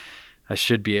 so I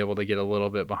should be able to get a little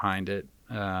bit behind it.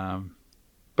 But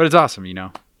it's awesome, you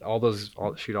know. All those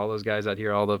guys out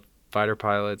here, all the fighter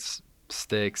pilots,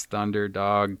 Sticks, Thunder,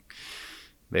 Dog,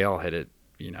 they all hit it.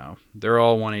 You know, they're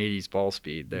all 180s ball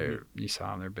speed. You saw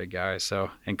them; they're big guys.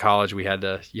 So in college, you had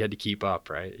to keep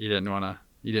up, right? You didn't want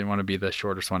to be the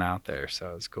shortest one out there.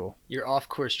 So it's cool. Your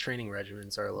off-course training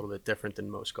regimens are a little bit different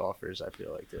than most golfers, I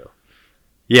feel like, too.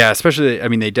 Yeah, especially, I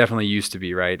mean, they definitely used to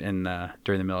be, right? And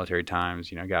during the military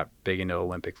times, got big into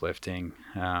Olympic lifting,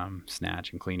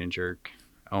 snatch and clean and jerk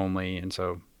only. And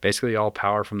so basically all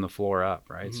power from the floor up,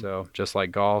 right? Mm-hmm. So just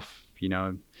like golf, you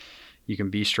can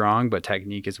be strong, but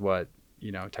technique is what,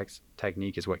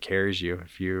 technique is what carries you.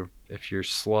 If you're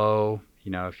slow,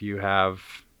 if you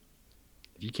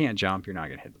can't jump, you're not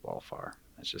going to hit the ball far.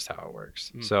 That's just how it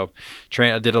works. So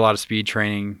I did a lot of speed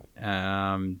training,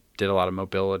 did a lot of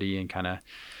mobility and kind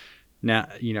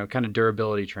of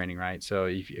durability training, right? So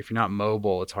if you're not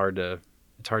mobile, it's hard to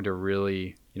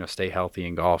really, stay healthy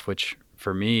in golf, which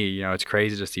for me, it's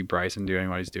crazy to see Bryson doing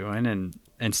what he's doing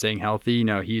and staying healthy.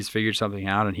 He's figured something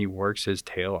out and he works his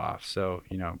tail off. So,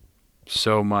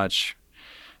 so much,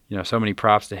 so many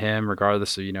props to him,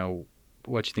 regardless of,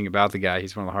 what you think about the guy.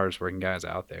 He's one of the hardest working guys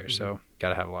out there. Mm-hmm. So got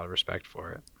to have a lot of respect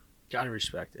for it. Got to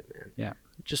respect it, man. Yeah.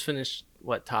 Just finished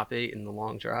top 8 in the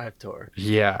long drive tour.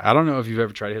 Yeah. I don't know if you've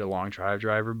ever tried to hit a long drive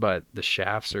driver, but the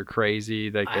shafts are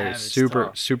crazy. Like they're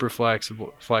super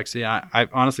flexible. I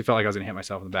honestly felt like I was going to hit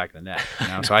myself in the back of the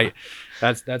net, so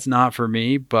that's not for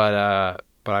me, but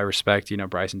I respect,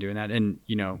 Bryson doing that. And,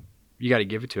 you got to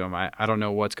give it to him. I don't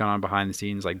know what's going on behind the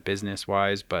scenes, like business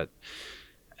wise, but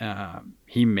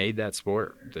he made that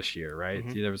sport this year, right?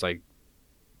 Mm-hmm. There was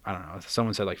I don't know,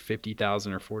 someone said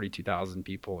 50,000 or 42,000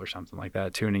 people or something like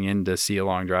that tuning in to see a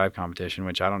long drive competition,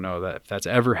 which I don't know if that's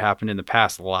ever happened in the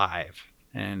past live.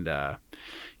 And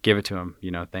give it to him.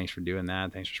 Thanks for doing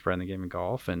that. Thanks for spreading the game of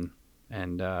golf. And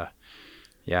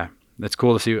yeah, that's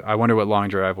cool to see. I wonder what long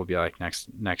drive will be like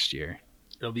next year.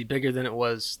 It'll be bigger than it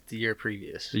was the year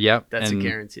previous. Yep. That's a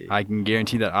guarantee. I can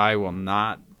guarantee that I will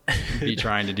not be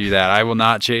trying to do that. I will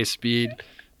not chase speed,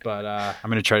 but I'm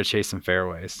going to try to chase some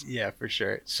fairways. Yeah, for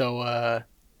sure. So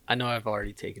I know I've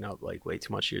already taken up way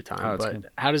too much of your time, but good.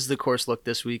 How does the course look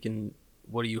this week and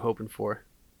what are you hoping for?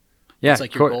 Yeah.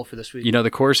 What's your goal for this week?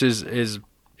 The course is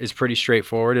pretty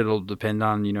straightforward. It'll depend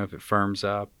on, if it firms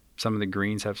up. Some of the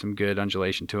greens have some good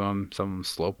undulation to them. Some of them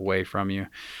slope away from you.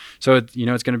 So, it's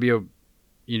going to be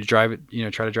try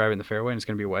to drive it in the fairway, and it's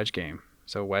going to be a wedge game.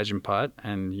 So wedge and putt,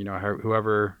 and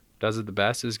whoever does it the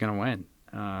best is going to win.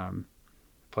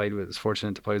 Was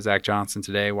fortunate to play with Zach Johnson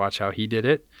today. Watch how he did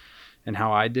it, and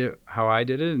how I did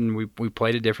it, and we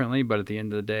played it differently. But at the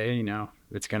end of the day,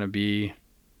 it's going to be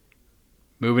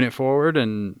moving it forward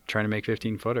and trying to make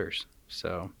 15 footers.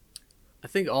 So, I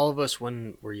think all of us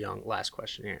when we're young. Last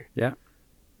question here. Yeah.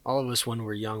 All of us when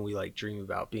we're young, we dream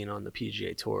about being on the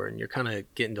PGA Tour, and you're kind of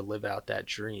getting to live out that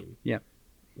dream. Yeah.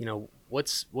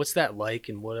 What's that like,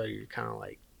 and what are your kind of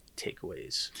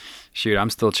takeaways? Shoot,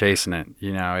 I'm still chasing it.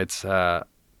 It's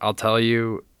I'll tell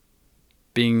you,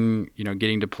 getting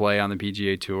to play on the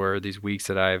PGA Tour these weeks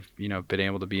that I've been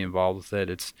able to be involved with it,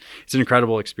 it's an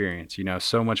incredible experience.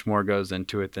 So much more goes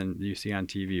into it than you see on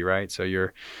TV, right? So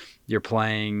you're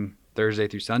playing Thursday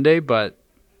through Sunday, but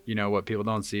what people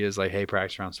don't see is hey,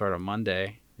 practice rounds start on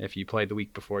Monday. If you played the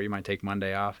week before, you might take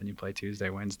Monday off and you play Tuesday,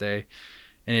 Wednesday.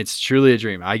 And it's truly a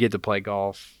dream. I get to play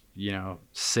golf,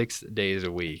 6 days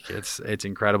a week. It's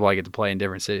incredible. I get to play in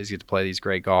different cities, get to play these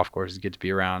great golf courses, get to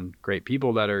be around great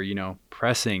people that are,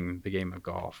 pressing the game of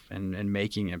golf and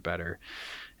making it better.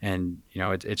 And,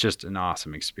 it's just an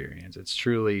awesome experience. It's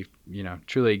truly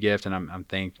a gift. And I'm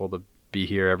thankful to be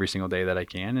here every single day that I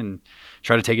can and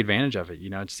try to take advantage of it,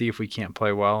 to see if we can't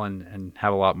play well and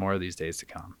have a lot more of these days to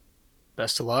come.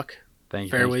 Best of luck. Thank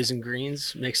you. Fairways and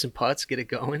greens, make some putts, get it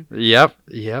going. Yep.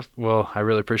 Well, I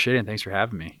really appreciate it, and thanks for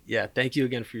having me. Yeah, thank you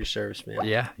again for your service, man.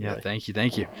 Yeah, really. Thank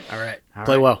you. All right.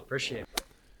 Play well. Appreciate it.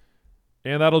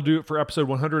 And that'll do it for episode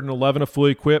 111 of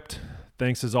Fully Equipped.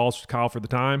 Thanks as always, Kyle, for the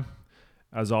time.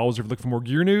 As always, if you're looking for more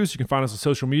gear news, you can find us on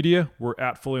social media. We're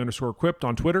at @fully_equipped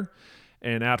on Twitter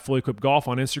and @fully equipped golf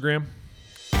on Instagram.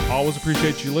 Always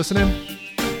appreciate you listening.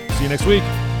 See you next week.